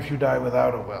happen if you die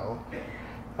without a will.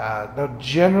 Now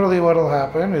generally what will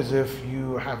happen is if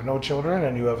you have no children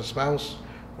and you have a spouse,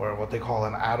 or what they call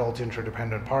an adult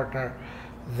interdependent partner,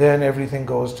 then everything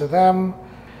goes to them.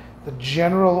 the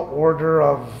general order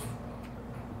of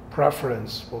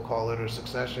preference, we'll call it, or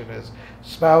succession is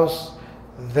spouse,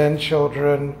 then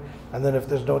children, and then if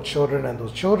there's no children and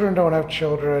those children don't have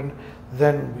children,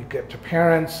 then we get to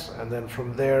parents, and then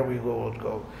from there we will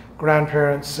go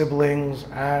grandparents, siblings,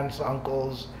 aunts,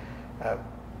 uncles.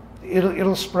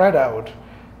 It'll spread out.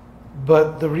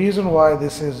 But the reason why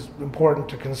this is important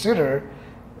to consider,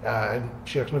 and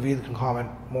Sheikh Navaid can comment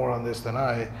more on this than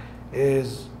I,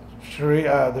 is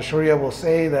the Sharia will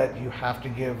say that you have to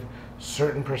give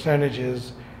certain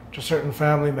percentages to certain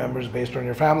family members based on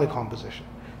your family composition.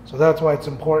 So that's why it's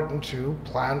important to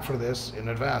plan for this in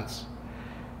advance.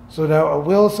 So now a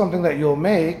will is something that you'll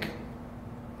make,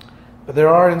 but there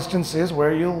are instances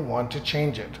where you'll want to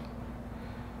change it.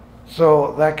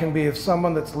 So that can be if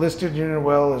someone that's listed in your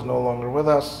will is no longer with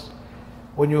us.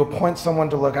 When you appoint someone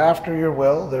to look after your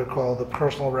will, they're called the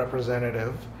personal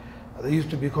representative. They used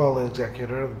to be called the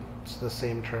executor. It's the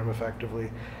same term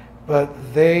effectively.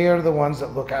 But they are the ones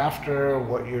that look after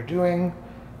what you're doing.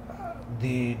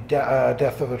 The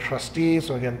death of a trustee,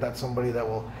 so again, that's somebody that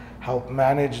will help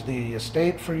manage the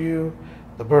estate for you.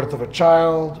 The birth of a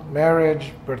child,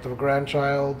 marriage, birth of a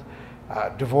grandchild,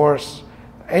 divorce.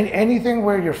 Anything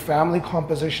where your family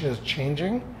composition is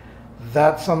changing,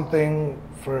 that's something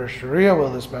for Sharia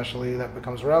will especially that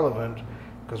becomes relevant,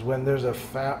 because when there's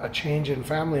a change in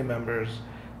family members,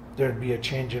 there'd be a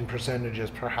change in percentages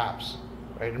perhaps,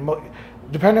 right?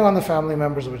 Depending on the family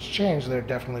members which change, there'd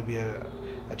definitely be a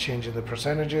change in the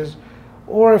percentages.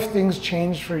 Or if things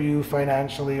change for you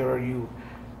financially, or you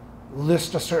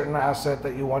list a certain asset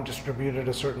that you want distributed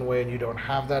a certain way and you don't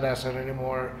have that asset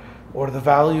anymore, or the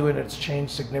value in it's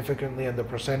changed significantly and the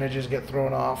percentages get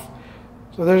thrown off.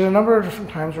 So there's a number of different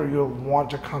times where you'll want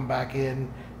to come back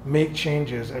in, make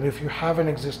changes, and if you have an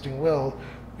existing will,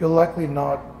 you'll likely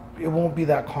not, it won't be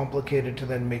that complicated to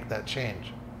then make that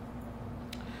change.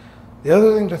 The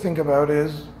other thing to think about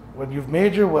is when you've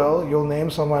made your will, you'll name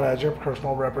someone as your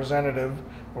personal representative,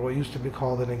 or what used to be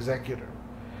called an executor.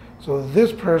 So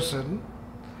this person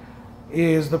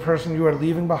is the person you are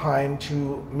leaving behind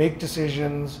to make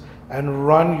decisions and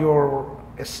run your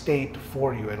estate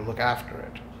for you and look after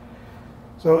it.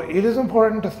 So it is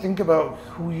important to think about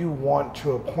who you want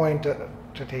to appoint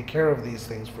to take care of these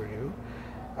things for you.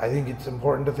 I think it's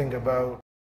important to think about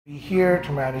be here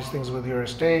to manage things with your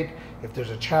estate. If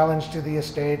there's a challenge to the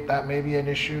estate, that may be an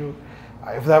issue.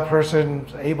 If that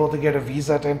person's able to get a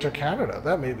visa to enter Canada,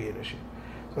 that may be an issue.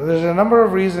 So there's a number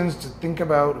of reasons to think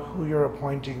about who you're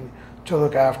appointing to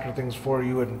look after things for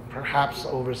you, and perhaps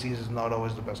overseas is not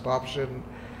always the best option.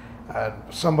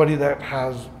 Somebody that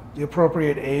has the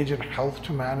appropriate age and health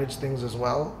to manage things as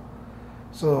well.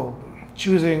 So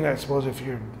choosing, I suppose, if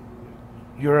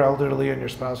you're elderly and your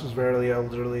spouse is very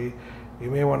elderly, you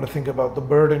may want to think about the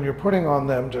burden you're putting on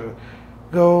them to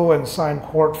go and sign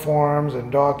court forms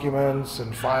and documents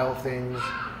and file things.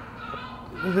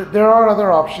 There are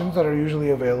other options that are usually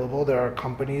available. There are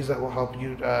companies that will help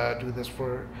you do this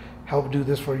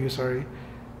for you.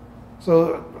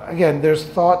 So again, there's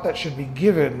thought that should be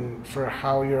given for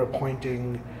how you're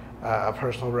appointing a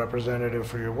personal representative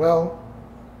for your will.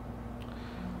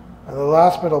 And the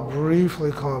last bit I'll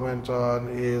briefly comment on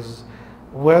is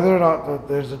whether or not that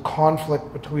there's a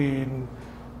conflict between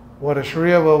what a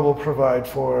Sharia will provide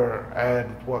for and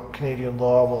what Canadian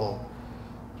law will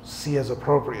see as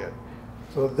appropriate.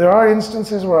 So there are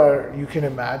instances where you can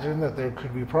imagine that there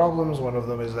could be problems. One of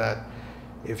them is that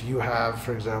if you have,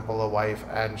 for example, a wife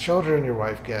and children, your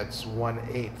wife gets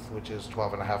 1/8, which is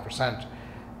 12.5%.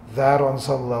 That on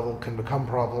some level can become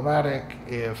problematic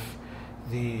if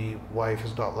the wife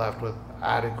is not left with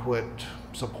adequate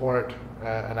support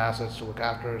and assets to look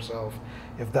after herself.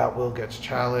 If that will gets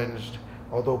challenged,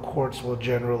 although courts will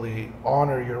generally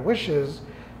honor your wishes,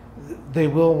 they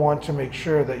will want to make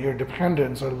sure that your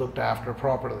dependents are looked after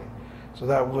properly. So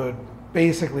that would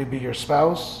basically be your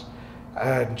spouse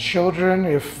and children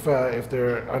if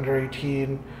they're under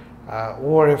 18,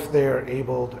 or if they're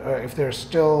if they're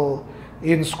still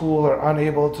in school or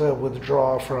unable to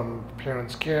withdraw from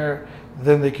parents' care,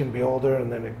 then they can be older,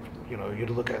 and then you'd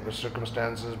look at the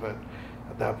circumstances. But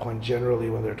at that point,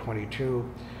 generally when they're 22.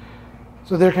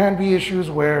 So there can be issues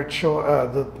where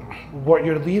what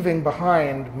you're leaving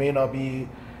behind may not be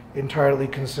entirely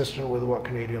consistent with what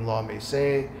Canadian law may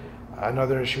say.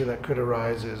 Another issue that could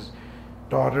arise is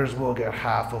daughters will get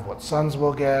half of what sons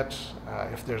will get.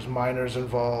 If there's minors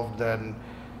involved, then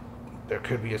there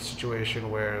could be a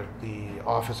situation where the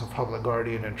Office of Public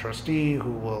Guardian and Trustee,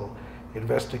 who will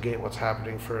investigate what's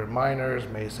happening for minors,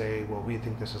 may say, well, we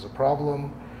think this is a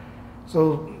problem.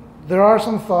 So there are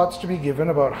some thoughts to be given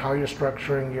about how you're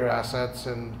structuring your assets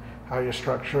and how you're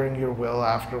structuring your will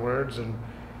afterwards, and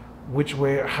which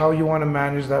way, how you want to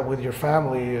manage that with your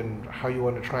family, and how you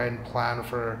want to try and plan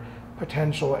for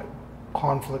potential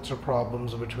conflicts or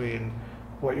problems between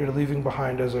what you're leaving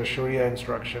behind as a Sharia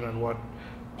instruction and what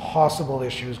possible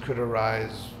issues could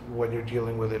arise when you're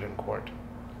dealing with it in court.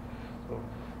 So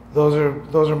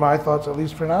those are my thoughts, at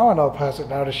least for now, and I'll pass it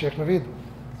now to Sheikh Navaid.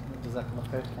 Jazakallah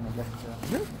khair. Can I get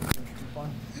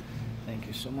Thank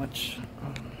you so much.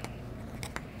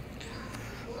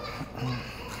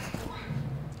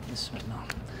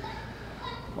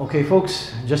 Okay,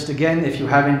 folks, just again, if you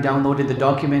haven't downloaded the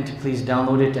document, please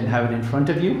download it and have it in front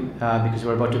of you because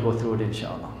we're about to go through it,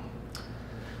 inshallah.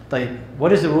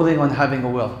 What is the ruling on having a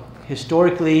will?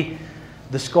 Historically,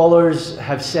 the scholars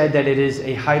have said that it is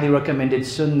a highly recommended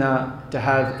sunnah to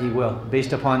have a will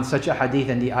based upon such a hadith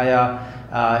and the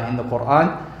ayah in the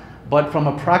Qur'an. But from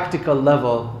a practical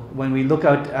level, when we look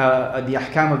at the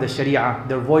ahkam of the Shari'a,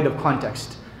 they're void of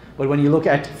context. But when you look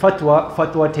at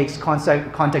fatwa takes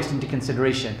context into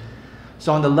consideration.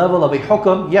 So on the level of a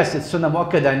hukum, yes, it's sunnah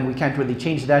mu'akkada and we can't really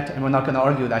change that and we're not going to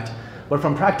argue that. But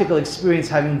from practical experience,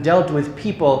 having dealt with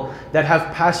people that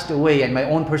have passed away and my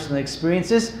own personal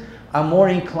experiences, I'm more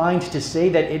inclined to say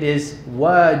that it is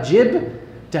wajib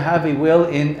to have a will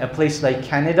in a place like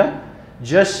Canada,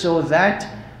 just so that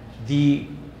the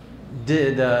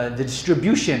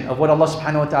distribution of what Allah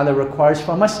subhanahu wa ta'ala requires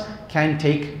from us can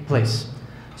take place.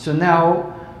 So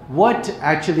now, what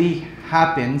actually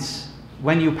happens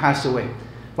when you pass away?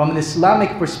 From an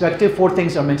Islamic perspective, 4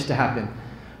 things are meant to happen.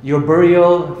 Your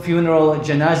burial, funeral,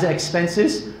 janazah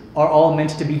expenses are all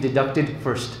meant to be deducted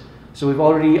first. So we've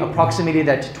already approximated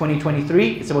that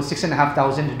 2023, it's about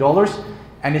 $6,500,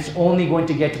 and it's only going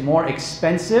to get more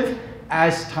expensive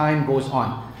as time goes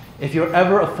on. If you're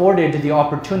ever afforded the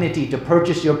opportunity to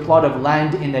purchase your plot of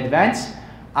land in advance,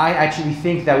 I actually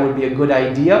think that would be a good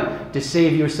idea to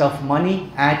save yourself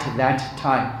money at that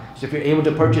time. So if you're able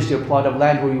to purchase your plot of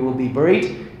land where you will be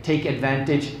buried, take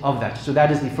advantage of that. So that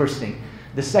is the first thing.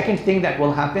 The second thing that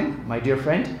will happen, my dear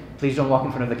friend, please don't walk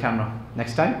in front of the camera.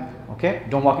 Next time, okay?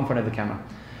 Don't walk in front of the camera.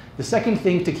 The second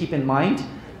thing to keep in mind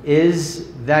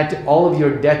is that all of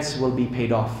your debts will be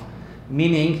paid off.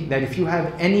 Meaning that if you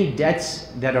have any debts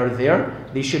that are there,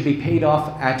 they should be paid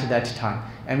off at that time.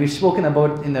 And we've spoken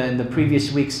about in the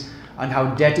previous weeks on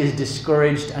how debt is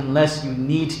discouraged unless you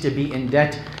need to be in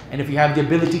debt. And if you have the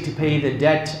ability to pay the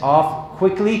debt off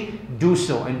quickly, do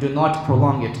so and do not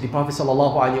prolong it. The Prophet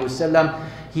ﷺ,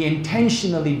 he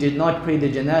intentionally did not pray the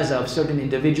janazah of certain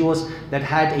individuals that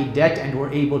had a debt and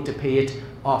were able to pay it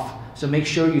off. So make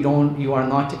sure you are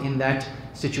not in that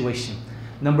situation.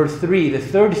 Number 3, the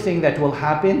third thing that will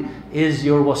happen is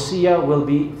your wasiyah will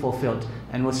be fulfilled.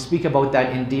 And we'll speak about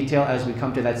that in detail as we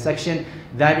come to that section.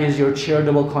 That is your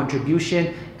charitable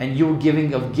contribution and you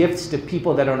giving of gifts to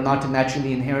people that are not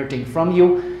naturally inheriting from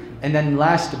you. And then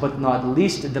last but not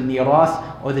least, the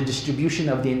mirath or the distribution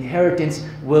of the inheritance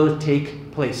will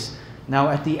take place. Now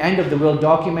at the end of the will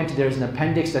document, there's an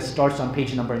appendix that starts on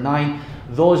page number 9.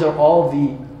 Those are all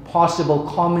the possible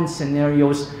common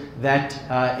scenarios that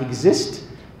exist,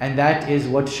 and that is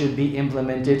what should be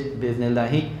implemented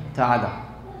bi'idhnillahi ta'ala.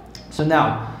 So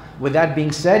now, with that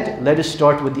being said, let us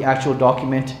start with the actual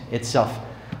document itself.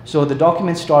 So the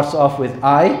document starts off with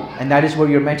I, and that is where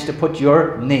you're meant to put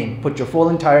your name. Put your full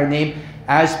entire name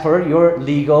as per your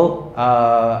legal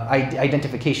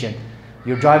identification.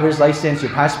 Your driver's license,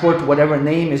 your passport, whatever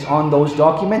name is on those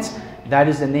documents, that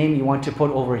is the name you want to put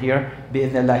over here,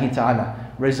 bi'idhnillahi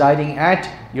ta'ala. Residing at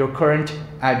your current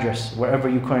address, wherever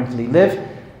you currently live.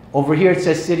 Over here it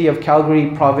says City of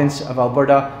Calgary, Province of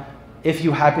Alberta. If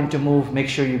you happen to move, make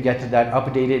sure you get that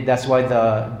updated. That's why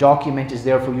the document is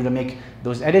there for you to make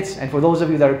those edits. And for those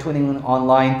of you that are tuning in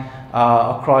online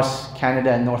across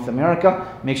Canada and North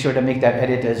America, make sure to make that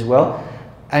edit as well.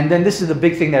 And then this is the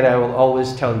big thing that I will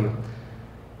always tell you.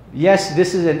 Yes,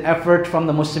 this is an effort from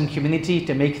the Muslim community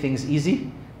to make things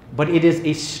easy, but it is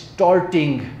a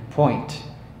starting point.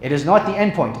 It is not the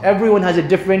end point. Everyone has a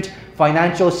different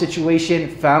financial situation,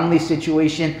 family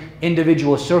situation,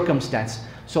 individual circumstance.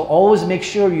 So always make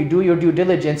sure you do your due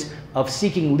diligence of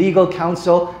seeking legal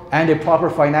counsel and a proper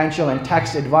financial and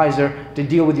tax advisor to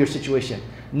deal with your situation.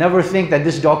 Never think that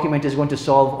this document is going to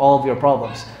solve all of your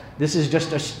problems. This is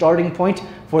just a starting point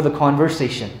for the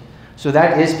conversation. So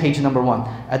that is page number 1.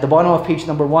 At the bottom of page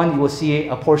number 1, you will see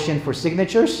a portion for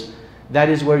signatures. That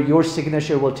is where your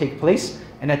signature will take place.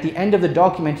 And at the end of the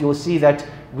document, you will see that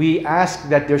we ask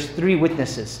that there's 3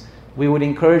 witnesses. We would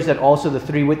encourage that also the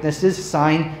 3 witnesses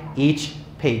sign each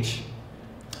page.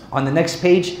 On the next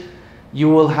page, you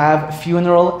will have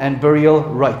funeral and burial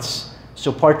rights.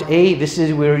 So part A, this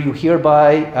is where you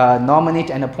hereby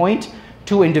nominate and appoint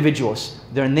 2 individuals,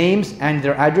 their names and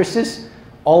their addresses.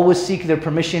 Always seek their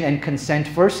permission and consent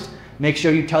first. Make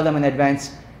sure you tell them in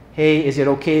advance, hey, is it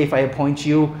okay if I appoint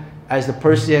you as the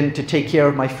person to take care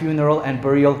of my funeral and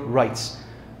burial rites?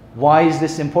 Why is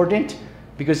this important?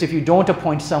 Because if you don't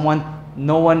appoint someone,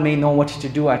 no one may know what to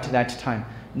do at that time.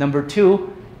 Number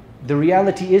 2, the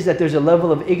reality is that there's a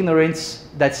level of ignorance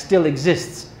that still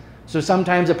exists. So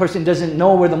sometimes a person doesn't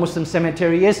know where the Muslim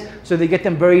cemetery is, so they get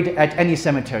them buried at any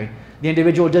cemetery. The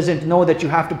individual doesn't know that you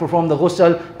have to perform the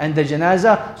ghusl and the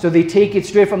janazah, so they take it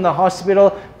straight from the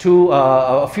hospital to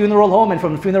a funeral home, and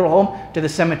from the funeral home to the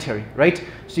cemetery, right?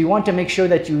 So you want to make sure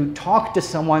that you talk to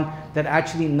someone that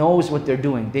actually knows what they're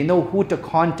doing. They know who to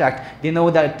contact. They know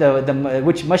that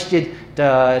which masjid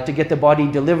to get the body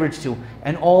delivered to,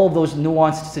 and all those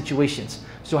nuanced situations.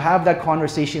 So have that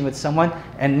conversation with someone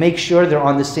and make sure they're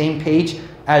on the same page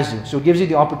as you. So it gives you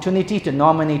the opportunity to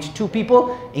nominate 2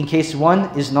 people in case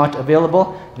one is not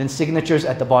available, then signatures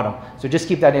at the bottom. So just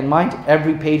keep that in mind.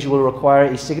 Every page will require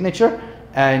a signature,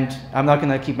 and I'm not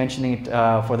going to keep mentioning it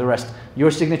for the rest.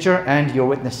 Your signature and your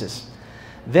witnesses.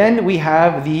 Then we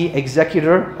have the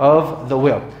executor of the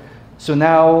will. So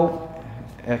now,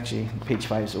 actually, page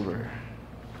 5 is over.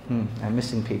 I'm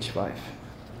missing page 5.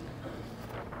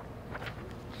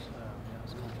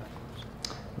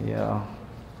 Yeah,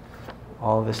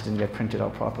 all of this didn't get printed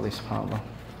out properly, subhanAllah.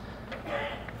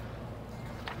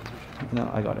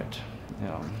 No, I got it.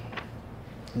 Yeah.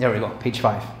 There we go, page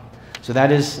 5. So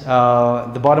that is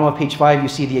the bottom of page 5, you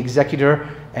see the executor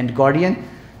and guardian.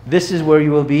 This is where you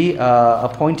will be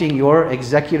appointing your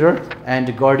executor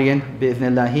and guardian,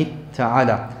 bi'idhnillahi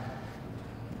ta'ala.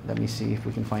 Let me see if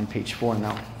we can find page 4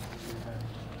 now.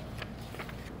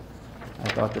 I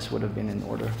thought this would have been in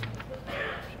order.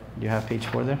 Do you have page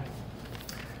 4 there?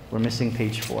 We're missing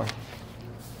page 4.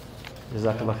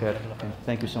 Jazakallah khair. Okay.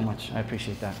 Thank you so much. I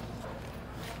appreciate that.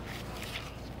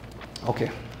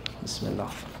 Okay. Bismillah.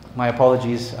 My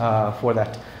apologies for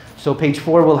that. So page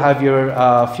 4 will have your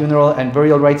funeral and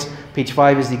burial rites. Page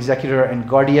 5 is the executor and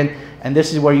guardian. And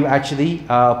this is where you actually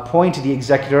appoint the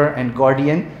executor and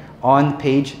guardian on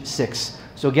page 6.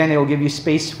 So again, it will give you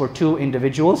space for 2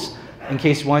 individuals in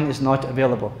case one is not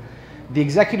available. The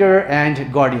executor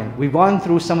and guardian. We've gone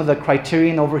through some of the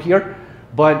criterion over here,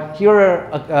 but here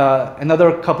are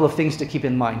another couple of things to keep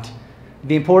in mind.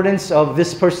 The importance of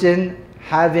this person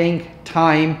having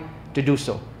time to do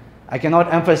so. I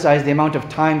cannot emphasize the amount of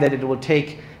time that it will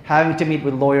take, having to meet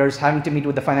with lawyers, having to meet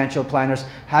with the financial planners,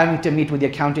 having to meet with the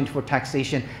accountant for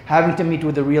taxation, having to meet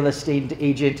with the real estate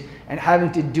agent, and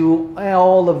having to do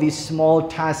all of these small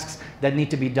tasks that need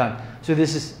to be done. So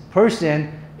this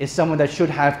person is someone that should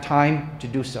have time to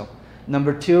do so.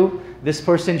 Number 2, this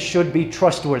person should be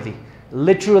trustworthy.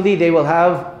 Literally, they will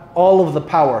have all of the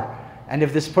power. And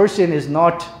if this person is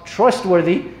not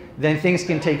trustworthy, then things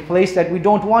can take place that we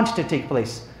don't want to take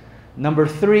place. Number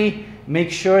 3, make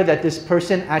sure that this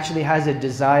person actually has a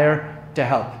desire to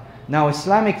help. Now,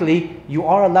 Islamically, you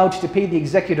are allowed to pay the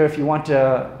executor if you want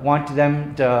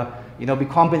them to, be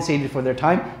compensated for their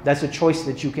time. That's a choice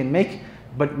that you can make.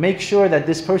 But make sure that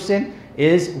this person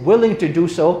is willing to do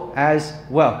so as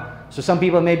well. So some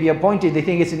people may be appointed, they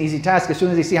think it's an easy task. As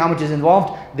soon as they see how much is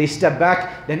involved, they step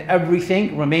back, then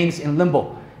everything remains in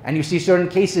limbo. And you see certain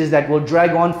cases that will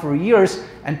drag on for years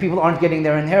and people aren't getting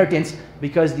their inheritance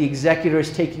because the executor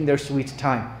is taking their sweet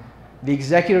time. The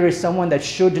executor is someone that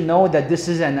should know that this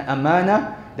is an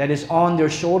amana that is on their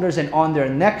shoulders and on their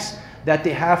necks that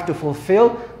they have to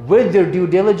fulfill with their due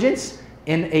diligence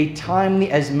in a timely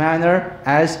manner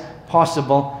as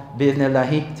possible.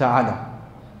 Bi'idhnillahi ta'ala.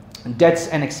 Debts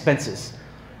and expenses.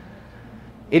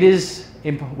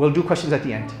 We'll do questions at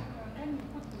the end.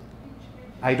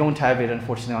 I don't have it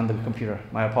unfortunately on the computer.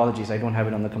 My apologies, I don't have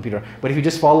it on the computer. But if you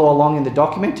just follow along in the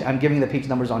document, I'm giving the page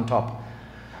numbers on top.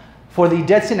 For the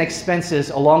debts and expenses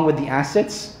along with the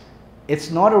assets,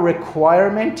 it's not a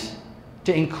requirement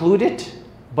to include it,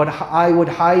 but I would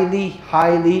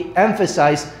highly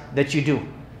emphasize that you do.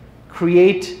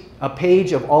 Create a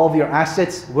page of all of your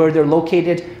assets, where they're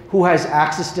located, who has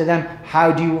access to them,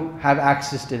 how do you have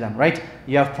access to them, right?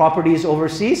 You have properties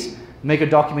overseas, make a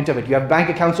document of it. You have bank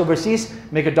accounts overseas,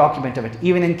 make a document of it.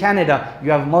 Even in Canada, you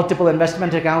have multiple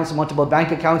investment accounts, multiple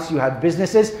bank accounts, you have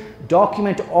businesses,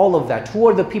 document all of that. Who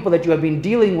are the people that you have been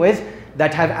dealing with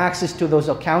that have access to those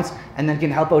accounts and then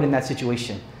can help out in that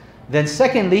situation? Then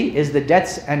secondly is the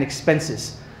debts and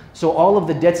expenses. So all of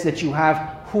the debts that you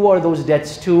have, who are those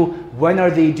debts to? When are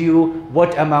they due?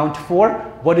 What amount for?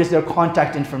 What is their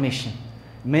contact information?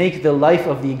 Make the life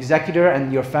of the executor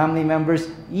and your family members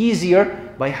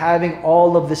easier by having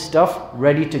all of this stuff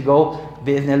ready to go,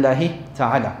 bi'idhnillahi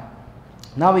ta'ala.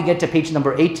 Now we get to page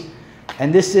number 8,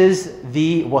 and this is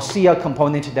the wasiyah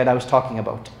component that I was talking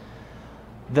about.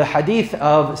 The hadith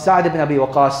of Sa'd ibn Abi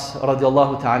Waqqas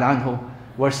radiallahu ta'ala anhu,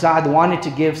 where Sa'd wanted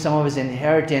to give some of his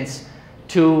inheritance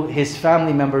to his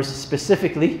family members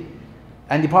specifically,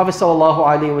 and the Prophet sallallahu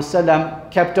alaihi wasallam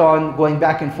kept on going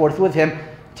back and forth with him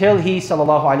till he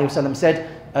sallallahu alaihi wasallam said,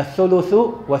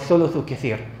 "Athuluthu wa thuluthu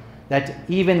kathir," that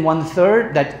even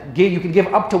 1/3, that you can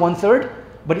give up to 1/3,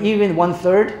 but even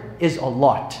 1/3 is a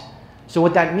lot. So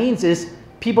what that means is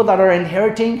people that are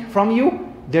inheriting from you,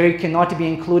 they cannot be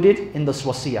included in this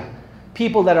wasiyah.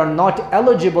 People that are not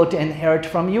eligible to inherit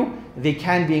from you, they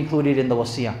can be included in the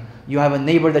wasiyah. You have a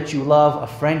neighbor that you love, a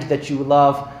friend that you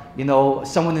love,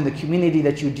 someone in the community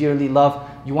that you dearly love.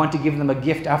 You want to give them a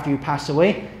gift after you pass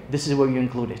away. This is where you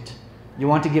include it. You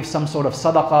want to give some sort of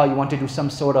sadaqah, you want to do some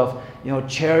sort of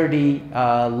charity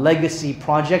legacy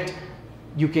project,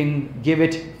 you can give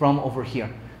it from over here.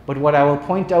 But what I will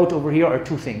point out over here are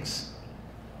two things.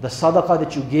 The sadaqah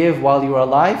that you give while you are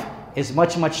alive is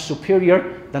much, much superior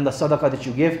than the sadaqah that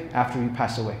you give after you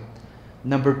pass away.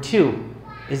 Number 2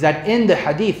 is that in the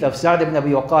hadith of Sa'd ibn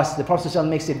Abi Waqqas, the Prophet ﷺ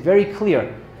makes it very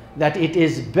clear that it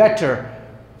is better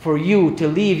for you to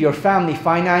leave your family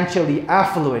financially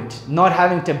affluent, not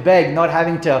having to beg, not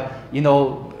having to,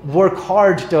 work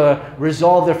hard to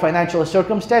resolve their financial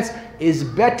circumstance, is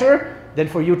better than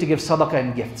for you to give sadaqah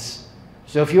and gifts.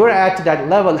 So if you're at that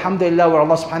level, alhamdulillah, where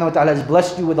Allah subhanahu wa ta'ala has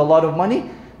blessed you with a lot of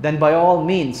money, then by all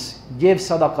means, give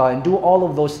sadaqah and do all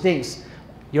of those things.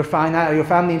 Your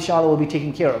family, inshallah, will be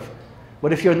taken care of.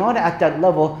 But if you're not at that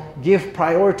level, give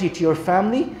priority to your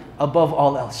family above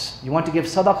all else. You want to give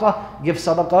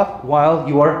sadaqah while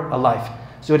you are alive.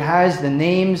 So it has the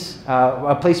names,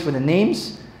 a place for the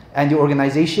names and the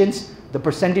organizations, the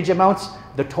percentage amounts.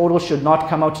 The total should not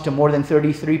come out to more than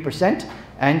 33%,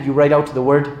 and you write out the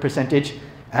word percentage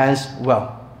as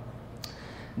well.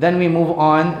 Then we move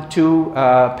on to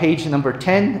page number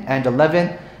 10 and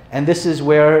 11, and this is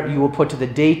where you will put the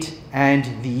date and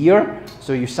the year.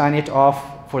 So you sign it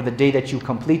off for the day that you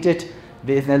complete it,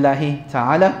 bi'idhnillahi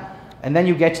ta'ala. And then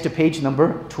you get to page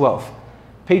number 12.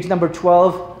 Page number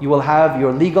 12, you will have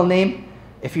your legal name.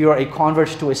 If you are a convert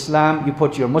to Islam, you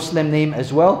put your Muslim name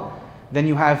as well. Then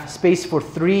you have space for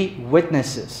 3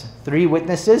 witnesses. 3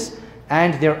 witnesses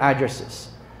and their addresses.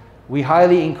 We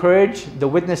highly encourage the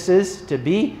witnesses to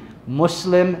be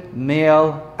Muslim,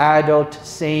 male, adult,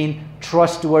 sane,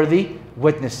 trustworthy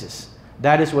witnesses.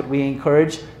 That is what we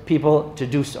encourage people to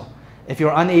do so. If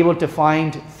you're unable to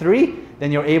find 3,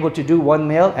 then you're able to do 1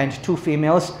 male and 2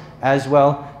 females as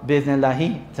well,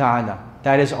 bi'idhnillahi ta'ala.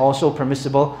 That is also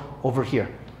permissible over here.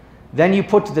 Then you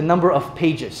put the number of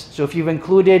pages. So if you've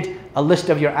included a list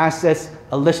of your assets,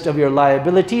 a list of your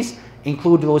liabilities,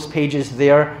 include those pages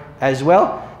there as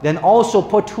well. Then also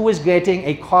put who is getting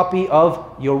a copy of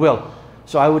your will.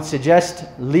 So I would suggest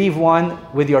leave one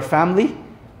with your family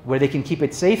where they can keep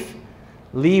it safe.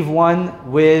 Leave one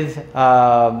with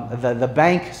the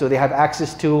bank so they have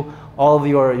access to all of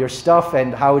your stuff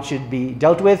and how it should be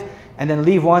dealt with. And then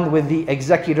leave one with the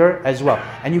executor as well.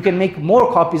 And you can make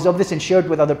more copies of this and share it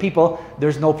with other people.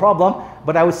 There's no problem.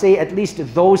 But I would say at least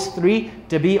those 3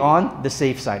 to be on the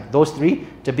safe side. Those 3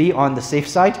 to be on the safe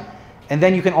side. And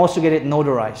then you can also get it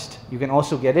notarized. You can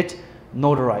also get it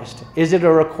notarized. Is it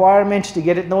a requirement to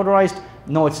get it notarized?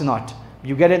 No, it's not.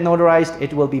 You get it notarized,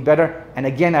 it will be better. And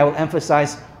again, I will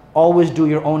emphasize, always do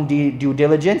your own due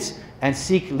diligence and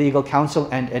seek legal counsel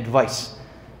and advice.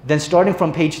 Then starting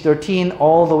from page 13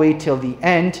 all the way till the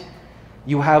end,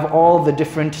 you have all the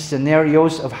different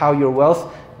scenarios of how your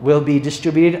wealth will be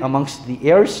distributed amongst the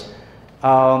heirs.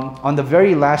 On the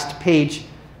very last page,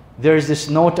 there is this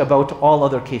note about all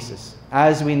other cases.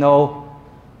 As we know,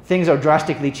 things are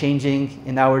drastically changing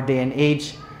in our day and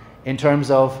age in terms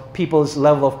of people's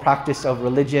level of practice of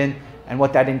religion and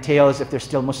what that entails, if they're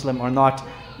still Muslim or not,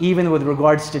 even with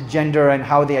regards to gender and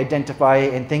how they identify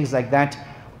and things like that.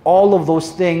 All of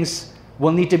those things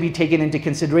will need to be taken into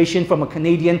consideration from a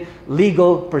Canadian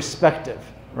legal perspective,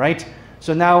 right?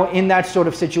 So now in that sort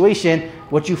of situation,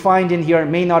 what you find in here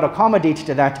may not accommodate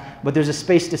to that, but there's a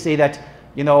space to say that,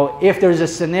 if there's a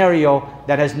scenario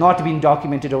that has not been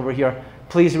documented over here,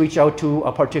 please reach out to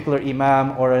a particular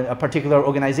Imam or a particular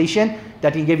organization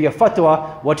that can give you a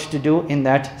fatwa what to do in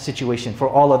that situation. For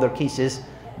all other cases,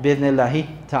 bi'idhnillahi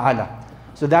ta'ala.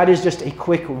 So that is just a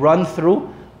quick run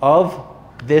through of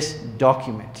this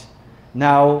document.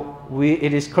 Now,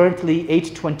 it is currently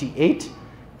 8:28.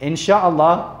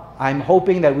 Inshallah, I'm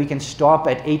hoping that we can stop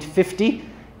at 8:50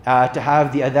 to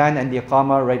have the adhan and the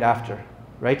iqamah right after,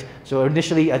 right? So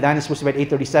initially adhan is supposed to be at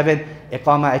 8:37,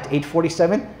 iqamah at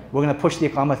 8:47. We're going to push the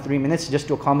iqamah 3 minutes just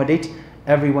to accommodate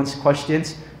everyone's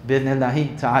questions,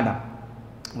 bi'idhnillahi ta'ala.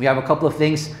 We have a couple of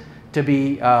things to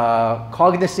be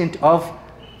cognizant of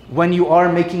when you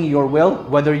are making your will,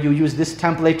 whether you use this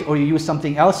template or you use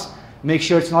something else. Make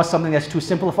sure it's not something that's too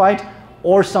simplified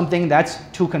or something that's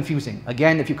too confusing.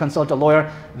 Again, if you consult a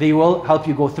lawyer, they will help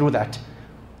you go through that.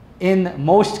 In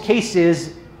most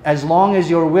cases, as long as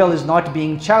your will is not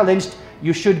being challenged,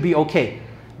 you should be okay.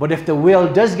 But if the will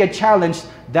does get challenged,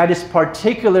 that is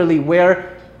particularly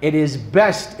where it is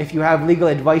best if you have legal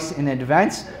advice in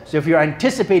advance. So if you're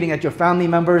anticipating that your family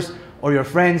members or your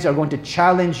friends are going to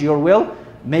challenge your will,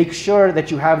 make sure that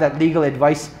you have that legal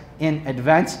advice in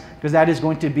advance, because that is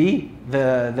going to be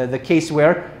the case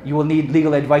where you will need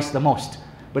legal advice the most.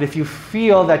 But if you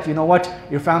feel that, you know what,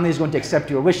 your family is going to accept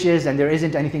your wishes and there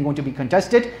isn't anything going to be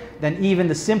contested, then even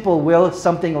the simple will,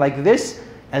 something like this,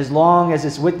 as long as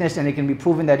it's witnessed and it can be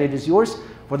proven that it is yours,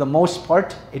 for the most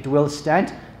part, it will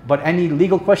stand. But any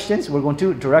legal questions, we're going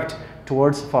to direct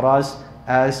towards Faraz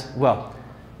as well.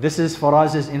 This is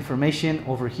Faraz's information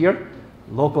over here.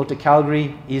 Local to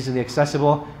Calgary, easily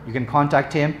accessible. You can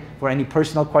contact him for any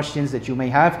personal questions that you may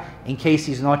have in case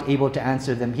he's not able to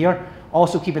answer them here.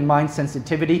 Also keep in mind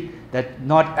sensitivity, that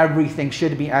not everything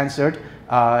should be answered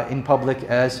in public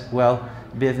as well,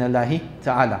 bi'idhnillahi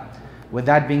ta'ala. With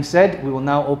that being said, we will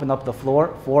now open up the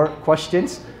floor for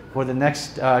questions for the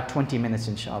next 20 minutes,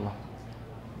 inshallah.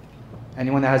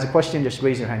 Anyone that has a question, just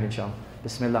raise your hand, inshallah.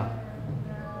 Bismillah.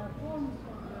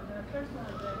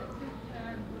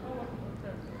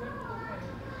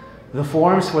 The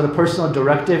forms for the personal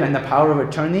directive and the power of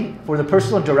attorney. For the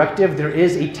personal directive, there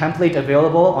is a template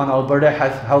available on Alberta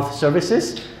Health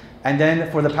Services. And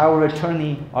then for the power of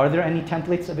attorney, are there any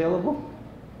templates available?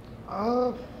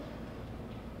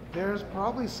 There's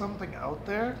probably something out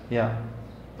there. Yeah.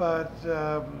 But,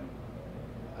 I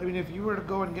mean, if you were to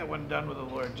go and get one done with a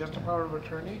lawyer, just a power of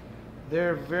attorney,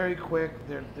 they're very quick,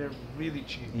 they're really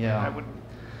cheap. Yeah. I wouldn't.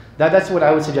 That's what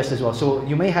I would suggest as well. So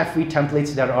you may have free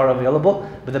templates that are available,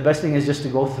 but the best thing is just to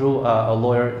go through a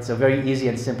lawyer. It's a very easy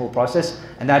and simple process,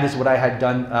 and that is what I had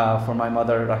done for my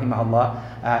mother,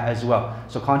 rahimahullah, as well.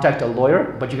 So contact a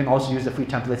lawyer, but you can also use the free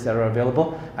templates that are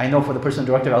available. I know for the personal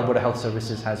directive, Alberta Health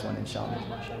Services has one, inshallah.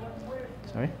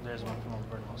 Sorry? There's one from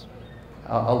Alberta Law School.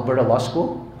 Alberta Law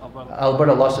School?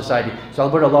 Alberta Law Society. So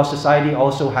Alberta Law Society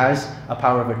also has a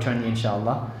power of attorney,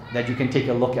 inshallah, that you can take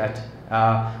a look at.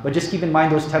 But just keep in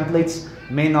mind those templates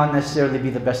may not necessarily be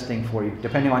the best thing for you,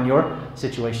 depending on your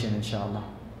situation, inshallah.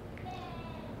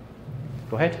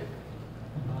 Go ahead.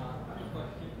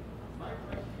 My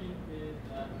question is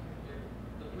that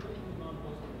if the person who's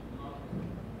non-Muslim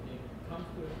comes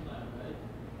to Islam, right,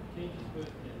 changes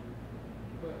first name,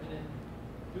 but then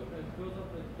fills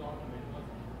up this document,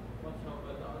 what's up,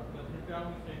 but his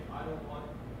family saying, I don't want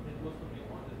his Muslim name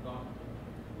on this document,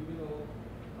 even though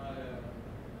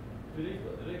do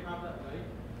they have that right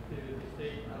to say,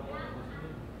 I don't want a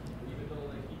Muslim, even though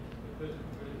like the person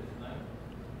converted to Islam?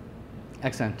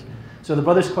 Excellent. So the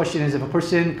brother's question is, if a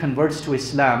person converts to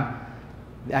Islam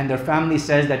and their family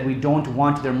says that we don't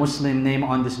want their Muslim name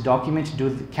on this document,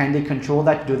 can they control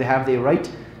that? Do they have the right?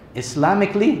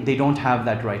 Islamically, they don't have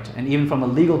that right. And even from a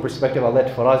legal perspective, I'll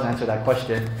let Faraz answer that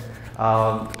question.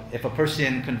 If a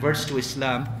person converts to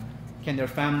Islam, can their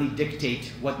family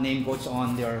dictate what name goes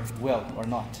on their will or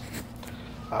not?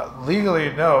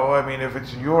 Legally, no. I mean, if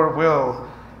it's your will,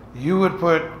 you would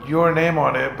put your name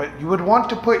on it, but you would want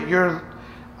to put your,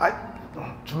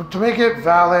 to make it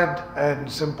valid and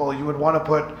simple, you would want to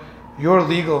put your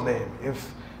legal name.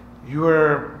 If you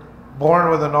were born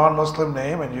with a non-Muslim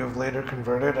name and you've later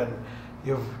converted and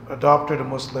you've adopted a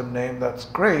Muslim name, that's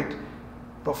great.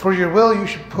 But for your will, you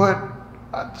should put,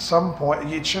 at some point,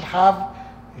 it should have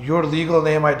your legal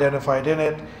name identified in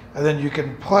it, and then you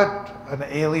can put an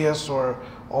alias or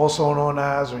also known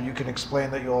as, or you can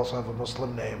explain that you also have a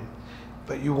Muslim name.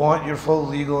 But you want your full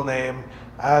legal name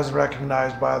as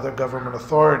recognized by other government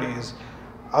authorities.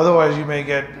 Otherwise, you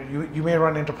may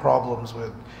run into problems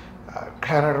with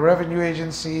Canada Revenue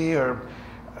Agency or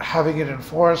having it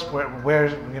enforced where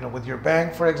you know, with your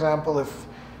bank, for example, if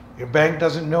your bank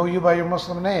doesn't know you by your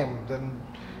Muslim name, then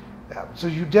yeah. So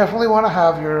you definitely want to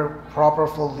have your proper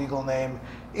full legal name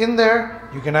in there.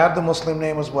 You can add the Muslim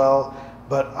name as well,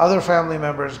 but other family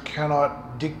members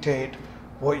cannot dictate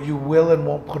what you will and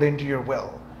won't put into your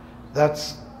will.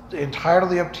 That's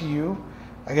entirely up to you.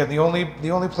 Again, the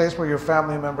only place where your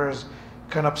family members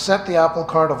can upset the apple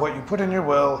cart of what you put in your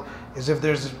will is if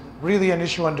there's really an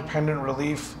issue on dependent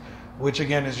relief, which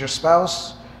again is your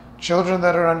spouse children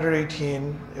that are under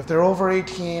 18, if they're over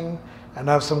 18 and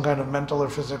have some kind of mental or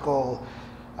physical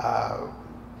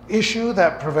issue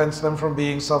that prevents them from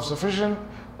being self-sufficient,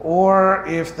 or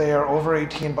if they are over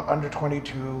 18 but under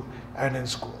 22 and in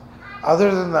school.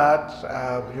 Other than that,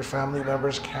 your family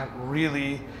members can't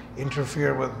really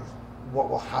interfere with what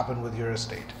will happen with your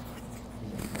estate.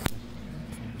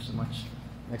 Thank you so much.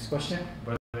 Next question,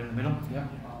 brother in the middle. Yeah.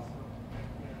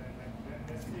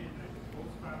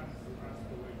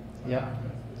 Yeah.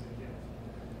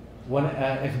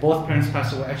 If both parents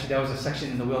pass away, actually there was a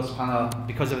section in the will, subhanAllah,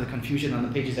 because of the confusion on the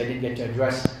pages I didn't get to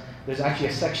address. There's actually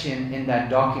a section in that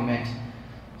document.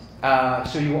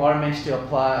 So you are meant to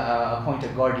appoint a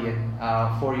guardian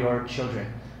for your children.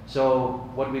 So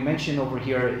what we mentioned over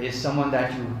here is someone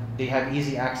that they have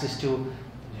easy access to,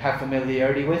 have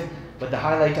familiarity with. But the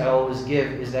highlight I always give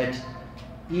is that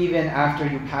even after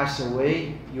you pass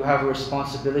away, you have a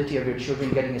responsibility of your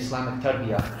children getting Islamic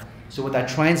tarbiyah. So what that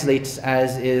translates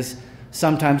as is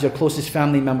sometimes your closest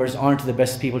family members aren't the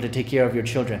best people to take care of your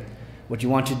children. What you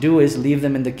want to do is leave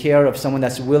them in the care of someone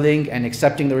that's willing and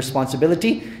accepting the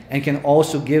responsibility and can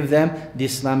also give them the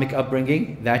Islamic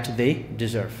upbringing that they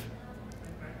deserve.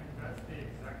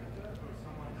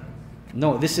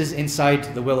 No, this is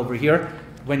inside the will over here.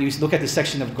 When you look at the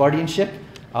section of guardianship,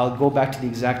 I'll go back to the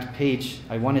exact page.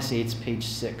 I want to say it's page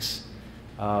 6.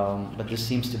 But this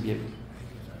seems to be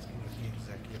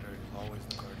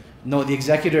No, the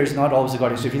executor is not always the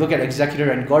guardian. So if you look at executor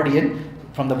and guardian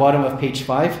from the bottom of page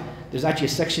 5, there's actually a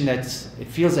section it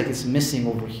feels like it's missing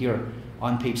over here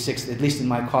on page 6, at least in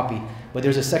my copy. But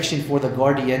there's a section for the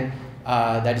guardian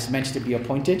that is meant to be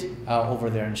appointed over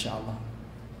there, inshallah.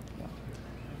 Yeah.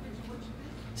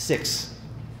 6.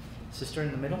 Sister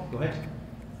in the middle, go ahead.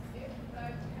 If a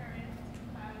parent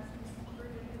has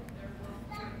distributed their wealth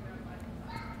during their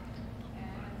lifetime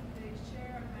and they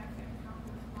share a bank account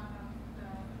with one of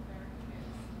their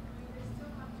kids, do they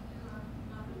still have to do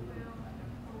another will and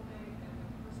a probate and a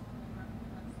personal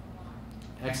record and so on?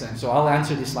 Excellent. So I'll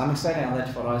answer the Islamic side and I'll let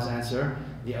Faraz answer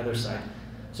the other side.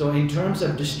 So in terms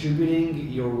of distributing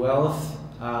your wealth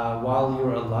while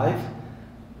you're alive,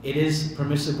 it is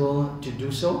permissible to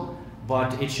do so,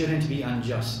 but it shouldn't be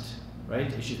unjust, right?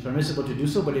 It should be permissible to do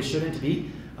so, but it shouldn't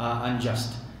be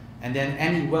unjust. And then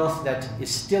any wealth that is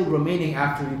still remaining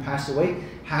after you pass away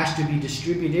has to be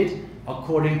distributed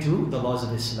according to the laws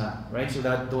of Islam, right? So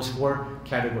that those 4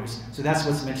 categories. So that's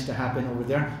what's meant to happen over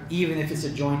there. Even if it's a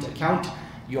joint account,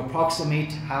 you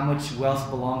approximate how much wealth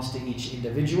belongs to each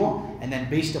individual, and then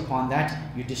based upon that,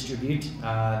 you distribute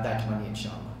that money,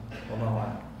 inshallah. Wallahu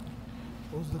a'lam.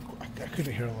 What was I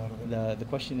couldn't hear a lot of it. The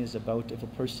question is about if a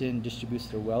person distributes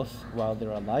their wealth while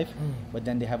they're alive, but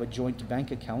then they have a joint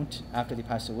bank account after they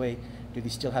pass away, do they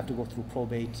still have to go through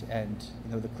probate and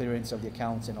the clearance of the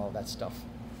accounts and all that stuff?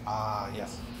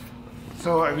 Yes.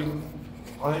 So, I mean,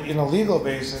 in a legal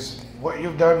basis, what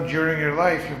you've done during your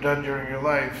life, you've done during your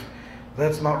life.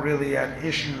 That's not really an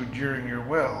issue during your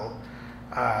will.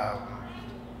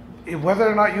 Whether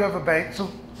or not you have a bank, so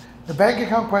the bank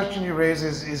account question you raise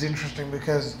is interesting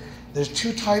because there's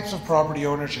 2 types of property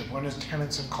ownership. One is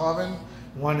tenants in common,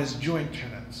 one is joint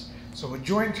tenants. So with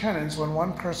joint tenants, when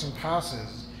one person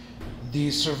passes,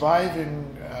 the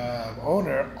surviving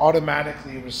owner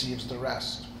automatically receives the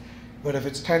rest. But if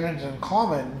it's tenants in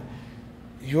common,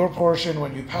 your portion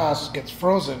when you pass gets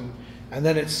frozen, and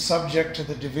then it's subject to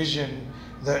the division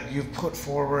that you've put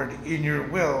forward in your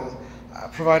will,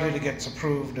 provided it gets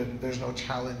approved and there's no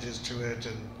challenges to it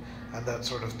and that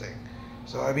sort of thing.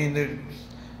 So I mean,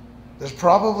 there's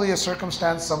probably a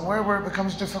circumstance somewhere where it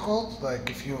becomes difficult. Like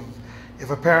if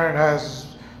a parent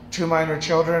has 2 minor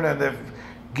children and they've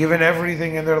given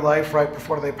everything in their life right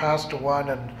before they pass to one,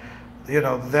 and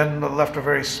then left a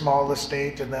very small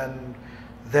estate, and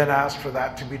then asked for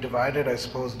that to be divided, I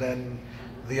suppose then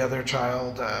the other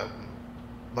child,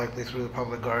 likely through the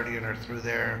public guardian or through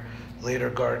their later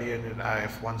guardian, and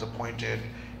if one's appointed,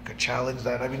 could challenge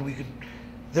that. I mean,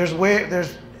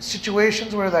 there's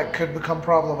situations where that could become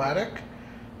problematic,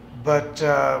 but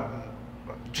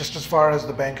just as far as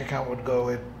the bank account would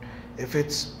go, if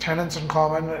it's tenants in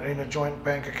common in a joint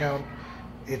bank account,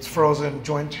 it's frozen.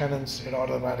 Joint tenants, it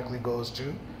automatically goes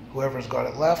to whoever's got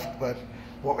it left. But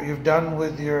what you've done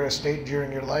with your estate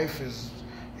during your life is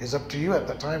up to you at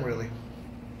that time, really.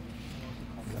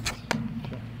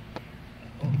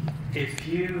 If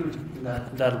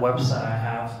that website I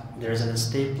have, there's an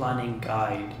estate planning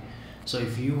guide. So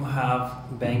if you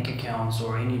have bank accounts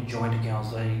or any joint accounts,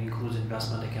 that includes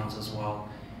investment accounts as well,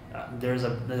 there's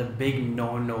a big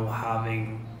no-no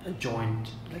having a joint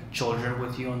children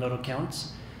with you on those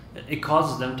accounts. It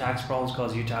causes them tax problems,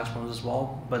 causes you tax problems as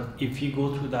well. But if you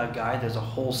go through that guide, there's a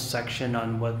whole section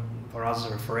on what Faraz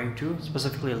is referring to,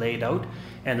 specifically laid out,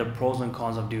 and the pros and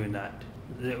cons of doing that.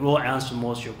 It will answer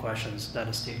most of your questions, that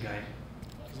estate guide.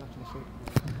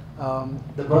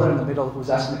 The brother in the middle who's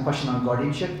asking the question on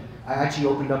guardianship, I actually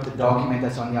opened up the document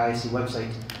that's on the ISC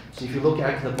website. So if you look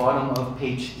at the bottom of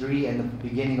page 3 and the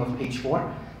beginning of page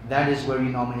 4, that is where you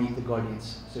nominate the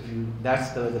guardians. So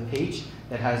that's the page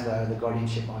that has the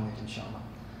guardianship on it, inshallah.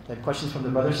 There are questions from the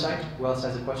brother's side. Who else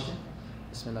has a question?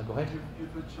 Bismillah, go ahead.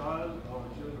 If a child or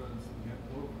children get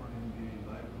orphaned in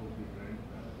the life of the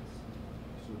grandparents,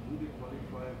 so do they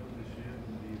qualify for the share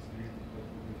in the estate?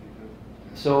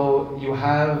 So you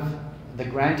have the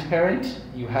grandparent,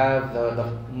 you have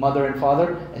the mother and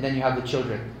father, and then you have the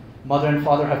children. Mother and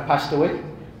father have passed away.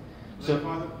 So the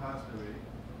father passed away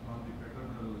on the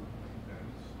paternal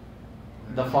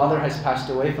parents. The father has passed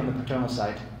away from the paternal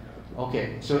side.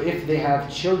 Okay, so if they have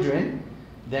children,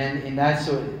 then in that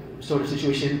sort of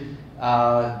situation,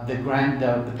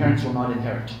 the parents will not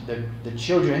inherit. The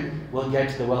children will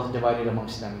get the wealth divided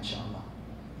amongst them, inshallah.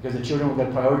 Because the children will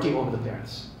get priority over the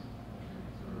parents.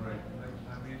 Right.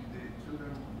 I mean, the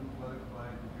children do qualify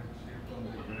to get share from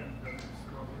the grandparents'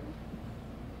 property?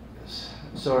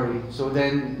 Sorry, so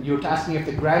then you're asking if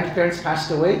the grandparents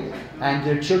passed away and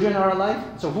their children are alive?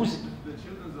 So who's... The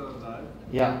children are alive,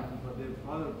 Yeah. but their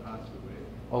father passed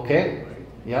away. Okay. Right?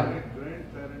 Yeah.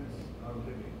 Grandparents are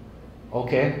living.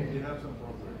 Okay. They have some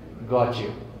property. Right? Got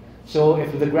you. So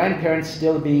if the grandparents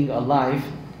still being alive,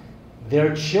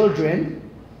 their children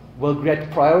will get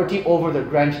priority over their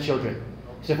grandchildren.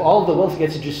 So if all the wealth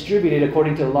gets distributed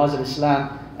according to the laws of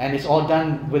Islam and it's all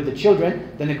done with the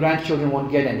children, then the grandchildren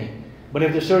won't get any. But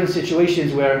if there's certain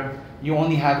situations where you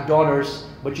only have daughters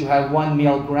but you have one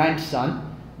male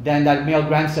grandson, then that male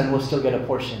grandson will still get a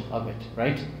portion of it,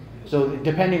 right? So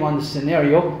depending on the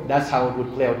scenario, that's how it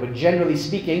would play out. But generally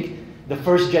speaking, the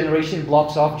first generation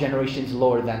blocks off generations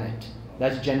lower than it.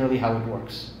 That's generally how it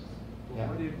works. Yeah.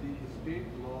 What if the estate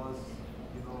laws,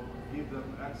 give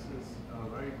them access,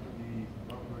 right to the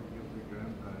property of the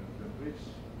grandparents, then which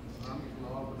Islamic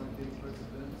law would take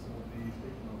precedence of the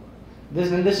estate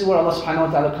law? This is where Allah subhanahu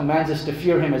wa ta'ala commands us to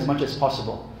fear Him as much as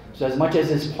possible. So as much as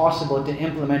it's possible to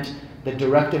implement the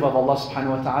directive of Allah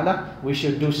subhanahu wa ta'ala, we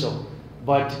should do so.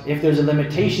 But if there's a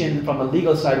limitation from a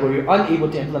legal side where you're unable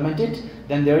to implement it,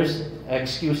 then there's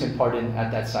excuse and pardon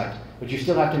at that side. But you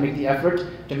still have to make the effort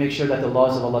to make sure that the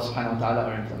laws of Allah subhanahu wa ta'ala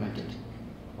are implemented.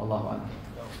 Wallahu a'lam.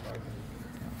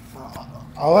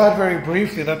 I'll add very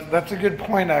briefly, that's a good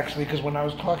point actually, because when I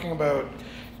was talking about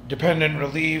dependent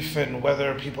relief and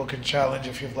whether people can challenge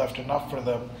if you've left enough for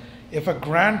them, if a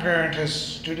grandparent has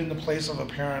stood in the place of a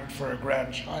parent for a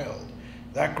grandchild,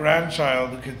 that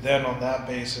grandchild could then on that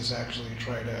basis actually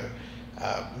try to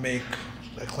make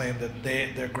a claim that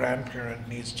their grandparent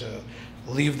needs to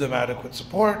leave them adequate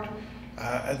support.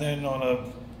 And then on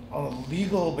a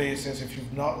legal basis, if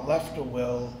you've not left a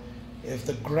will, if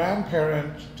the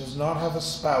grandparent does not have a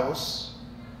spouse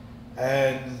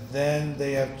and then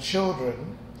they have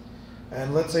children,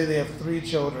 and let's say they have 3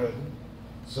 children,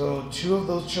 so 2 of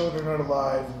those children are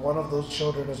alive, 1 of those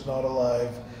children is not alive,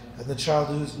 and the child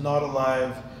who is not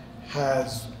alive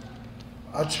has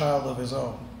a child of his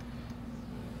own.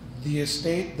 The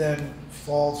estate then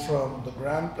falls from the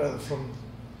grandparent,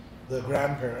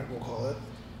 we'll call it,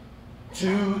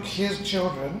 to his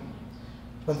children,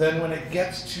 but then when it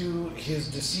gets to his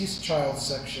deceased child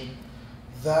section,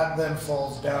 that then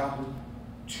falls down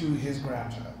to his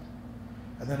grandchild.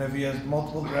 And then if he has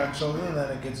multiple grandchildren,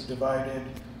 then it gets divided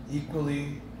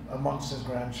equally amongst his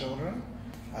grandchildren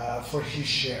for his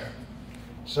share.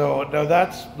 So now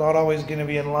that's not always going to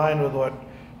be in line with what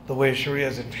the way Shari'a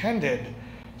is intended.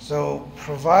 So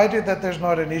provided that there's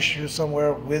not an issue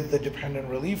somewhere with the dependent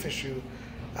relief issue,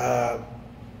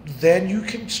 then you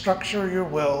can structure your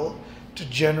will to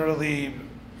generally,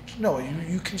 no,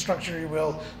 you can structure your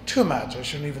will to match, I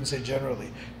shouldn't even say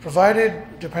generally.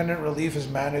 Provided dependent relief is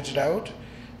managed out,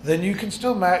 then you can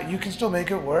still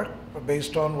make it work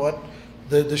based on what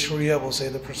the Sharia will say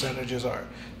the percentages are.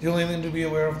 The only thing to be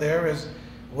aware of there is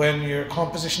when your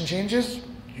composition changes,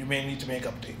 you may need to make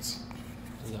updates.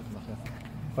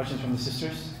 Questions from the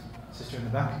sisters? Sister in the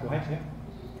back, go ahead. Yeah.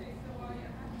 Okay, so I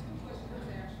have 2 questions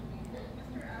actually.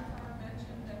 Mr. Assad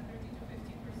mentioned that 30 to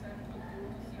 50% would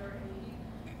go to CRA.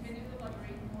 Can you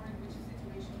elaborate more in which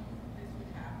situation this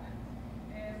would happen?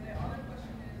 And the other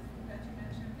question is that you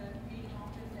mentioned that paying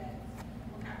off the debts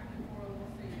will happen for a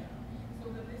wasiyah.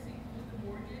 So does this include the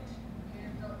mortgage?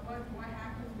 And what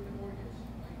happens with the mortgage?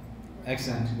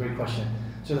 Excellent, great question.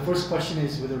 So the first question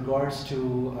is with regards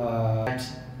to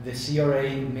the CRA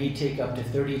may take up to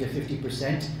 30 to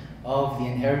 50% of the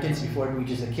inheritance before it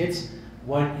reaches the kids.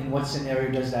 In what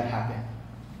scenario does that happen?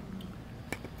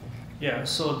 Yeah,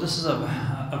 so this is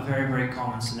a very, very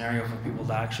common scenario for people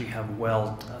that actually have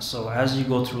wealth. So as you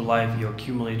go through life, you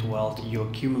accumulate wealth, you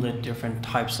accumulate different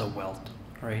types of wealth,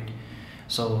 right?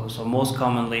 So most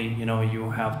commonly,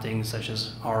 you have things such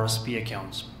as RSP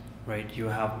accounts, right? You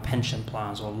have pension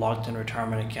plans or locked-in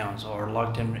retirement accounts or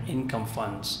locked-in income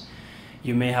funds.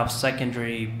 You may have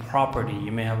secondary property,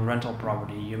 you may have rental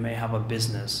property, you may have a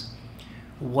business.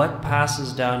 What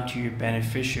passes down to your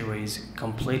beneficiaries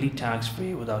completely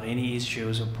tax-free without any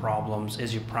issues or problems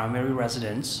is your primary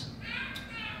residence,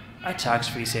 a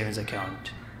tax-free savings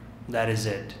account. That is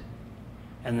it.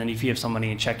 And then if you have some money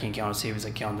in a checking account, a savings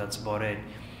account, that's about it.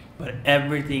 But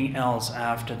everything else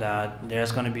after that,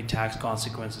 there's going to be tax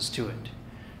consequences to it.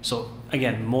 So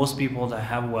again, most people that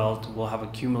have wealth will have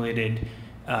accumulated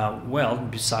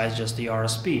wealth besides just the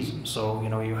RSPs. So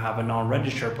you have a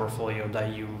non-registered portfolio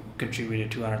that you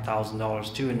contributed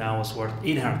 $200,000 to, and now it's worth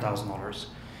 $800,000.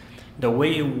 The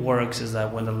way it works is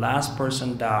that when the last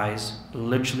person dies,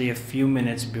 literally a few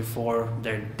minutes before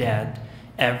they're dead,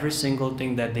 every single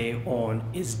thing that they own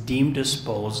is deemed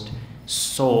disposed,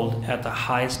 sold at the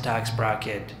highest tax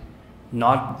bracket,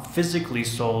 not physically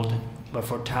sold, but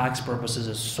for tax purposes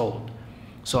is sold.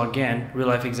 So again, real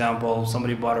life example,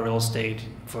 somebody bought a real estate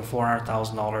for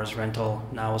 $400,000 rental,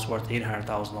 now it's worth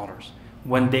 $800,000.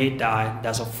 When they die,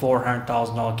 that's a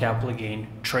 $400,000 capital gain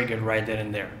triggered right then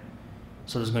and there.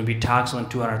 So there's going to be tax on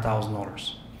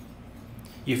 $200,000.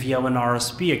 If you have an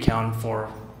RSP account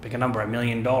for, pick a number, $1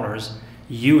 million,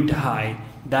 you die,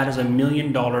 that is $1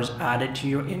 million added to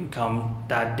your income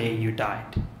that day you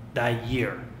died, that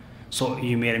year. So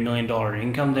you made $1 million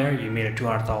income there, you made a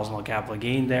 $200,000 capital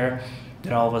gain there,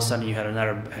 then all of a sudden you had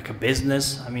another, like a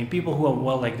business. I mean, people who are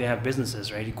well, like they have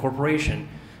businesses, right? A corporation,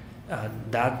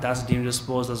 that's deemed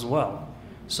disposed as well.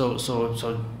 So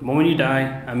the moment you die,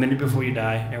 a minute before you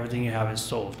die, everything you have is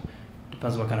sold.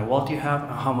 Depends what kind of wealth you have,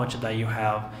 how much of that you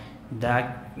have.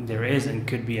 That there is and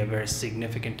could be a very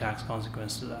significant tax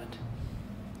consequence to that.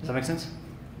 Does that make sense?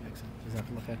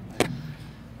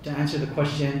 To answer the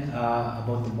question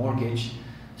about the mortgage,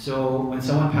 so when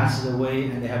someone passes away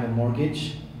and they have a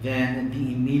mortgage, then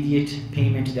the immediate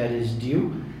payment that is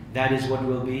due, that is what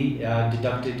will be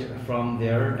deducted from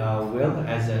their will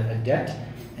as a debt.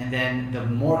 And then the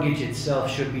mortgage itself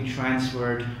should be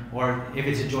transferred, or if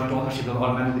it's a joint ownership, it will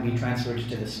automatically be transferred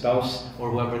to the spouse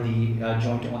or whoever the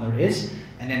joint owner is,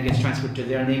 and then gets transferred to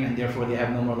their name, and therefore they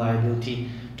have no more liability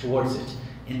towards it.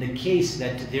 In the case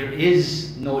that there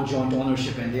is no joint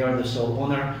ownership and they are the sole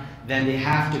owner, then they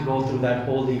have to go through that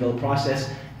whole legal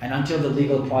process, and until the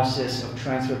legal process of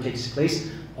transfer takes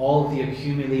place, all the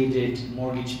accumulated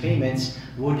mortgage payments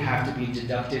would have to be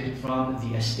deducted from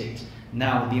the estate.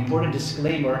 Now, the important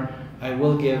disclaimer I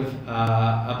will give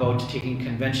about taking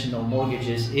conventional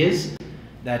mortgages is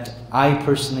that I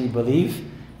personally believe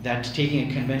that taking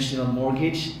a conventional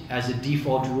mortgage as a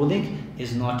default ruling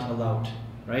is not allowed,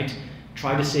 right?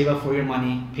 Try to save up for your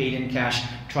money, paid in cash.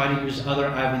 Try to use other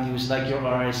avenues like your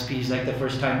RSPs, like the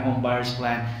first-time home buyers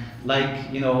plan,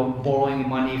 like borrowing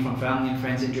money from family and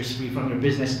friends interest-free, from your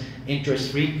business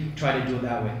interest-free. Try to do it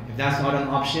that way. If that's not an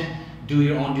option, do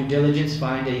your own due diligence,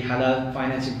 find a halal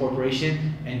financing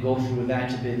corporation, and go through that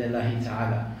bi'idhnillahi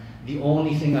ta'ala. The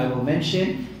only thing I will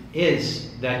mention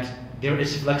is that there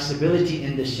is flexibility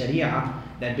in the Shari'a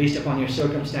that based upon your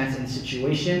circumstance and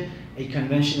situation, a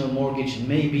conventional mortgage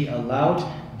may be allowed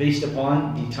based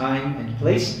upon the time and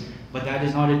place, but that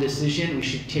is not a decision we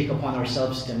should take upon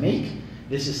ourselves to make.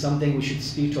 This is something we should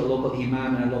speak to a local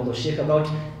imam and a local sheikh about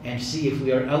and see if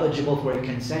we are eligible for a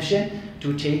concession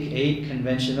to take a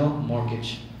conventional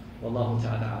mortgage. Wallahu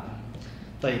ta'ala.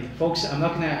 Folks, I'm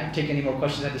not going to take any more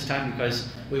questions at this time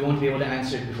because we won't be able to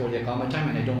answer it before the Iqamah time,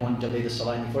 and I don't want to delay the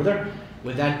Salah any further.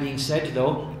 With that being said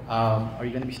though, are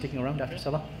you going to be sticking around after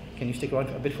Salah? Can you stick around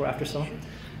a bit for after Salah?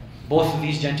 Both of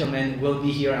these gentlemen will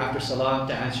be here after Salah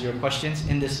to answer your questions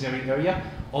in this very area,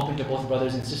 open to both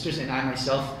brothers and sisters, and I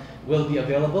myself will be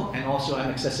available, and also I'm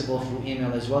accessible through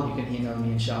email as well. You can email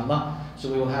me inshallah.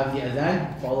 So we will have the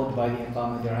adhan followed by the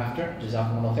iqamah thereafter.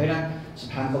 Jazakumullah khairan.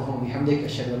 Subhanakallahumma bihamdik,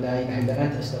 ashhadu an la ilaha illa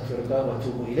anta, astaghfiruka wa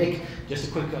atubu ilayk. Just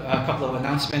a quick couple of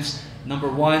announcements. Number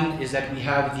one is that we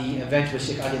have the event with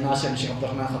Sheikh Ali Nasser and Sheikh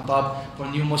Abdurrahman Khattab for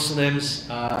new Muslims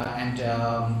and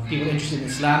people interested in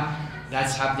Islam.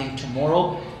 That's happening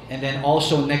tomorrow. And then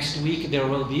also next week there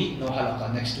will be no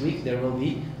halaqah. Next week there will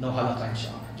be no halaqah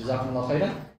inshallah. Jazakumullah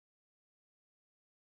khairan.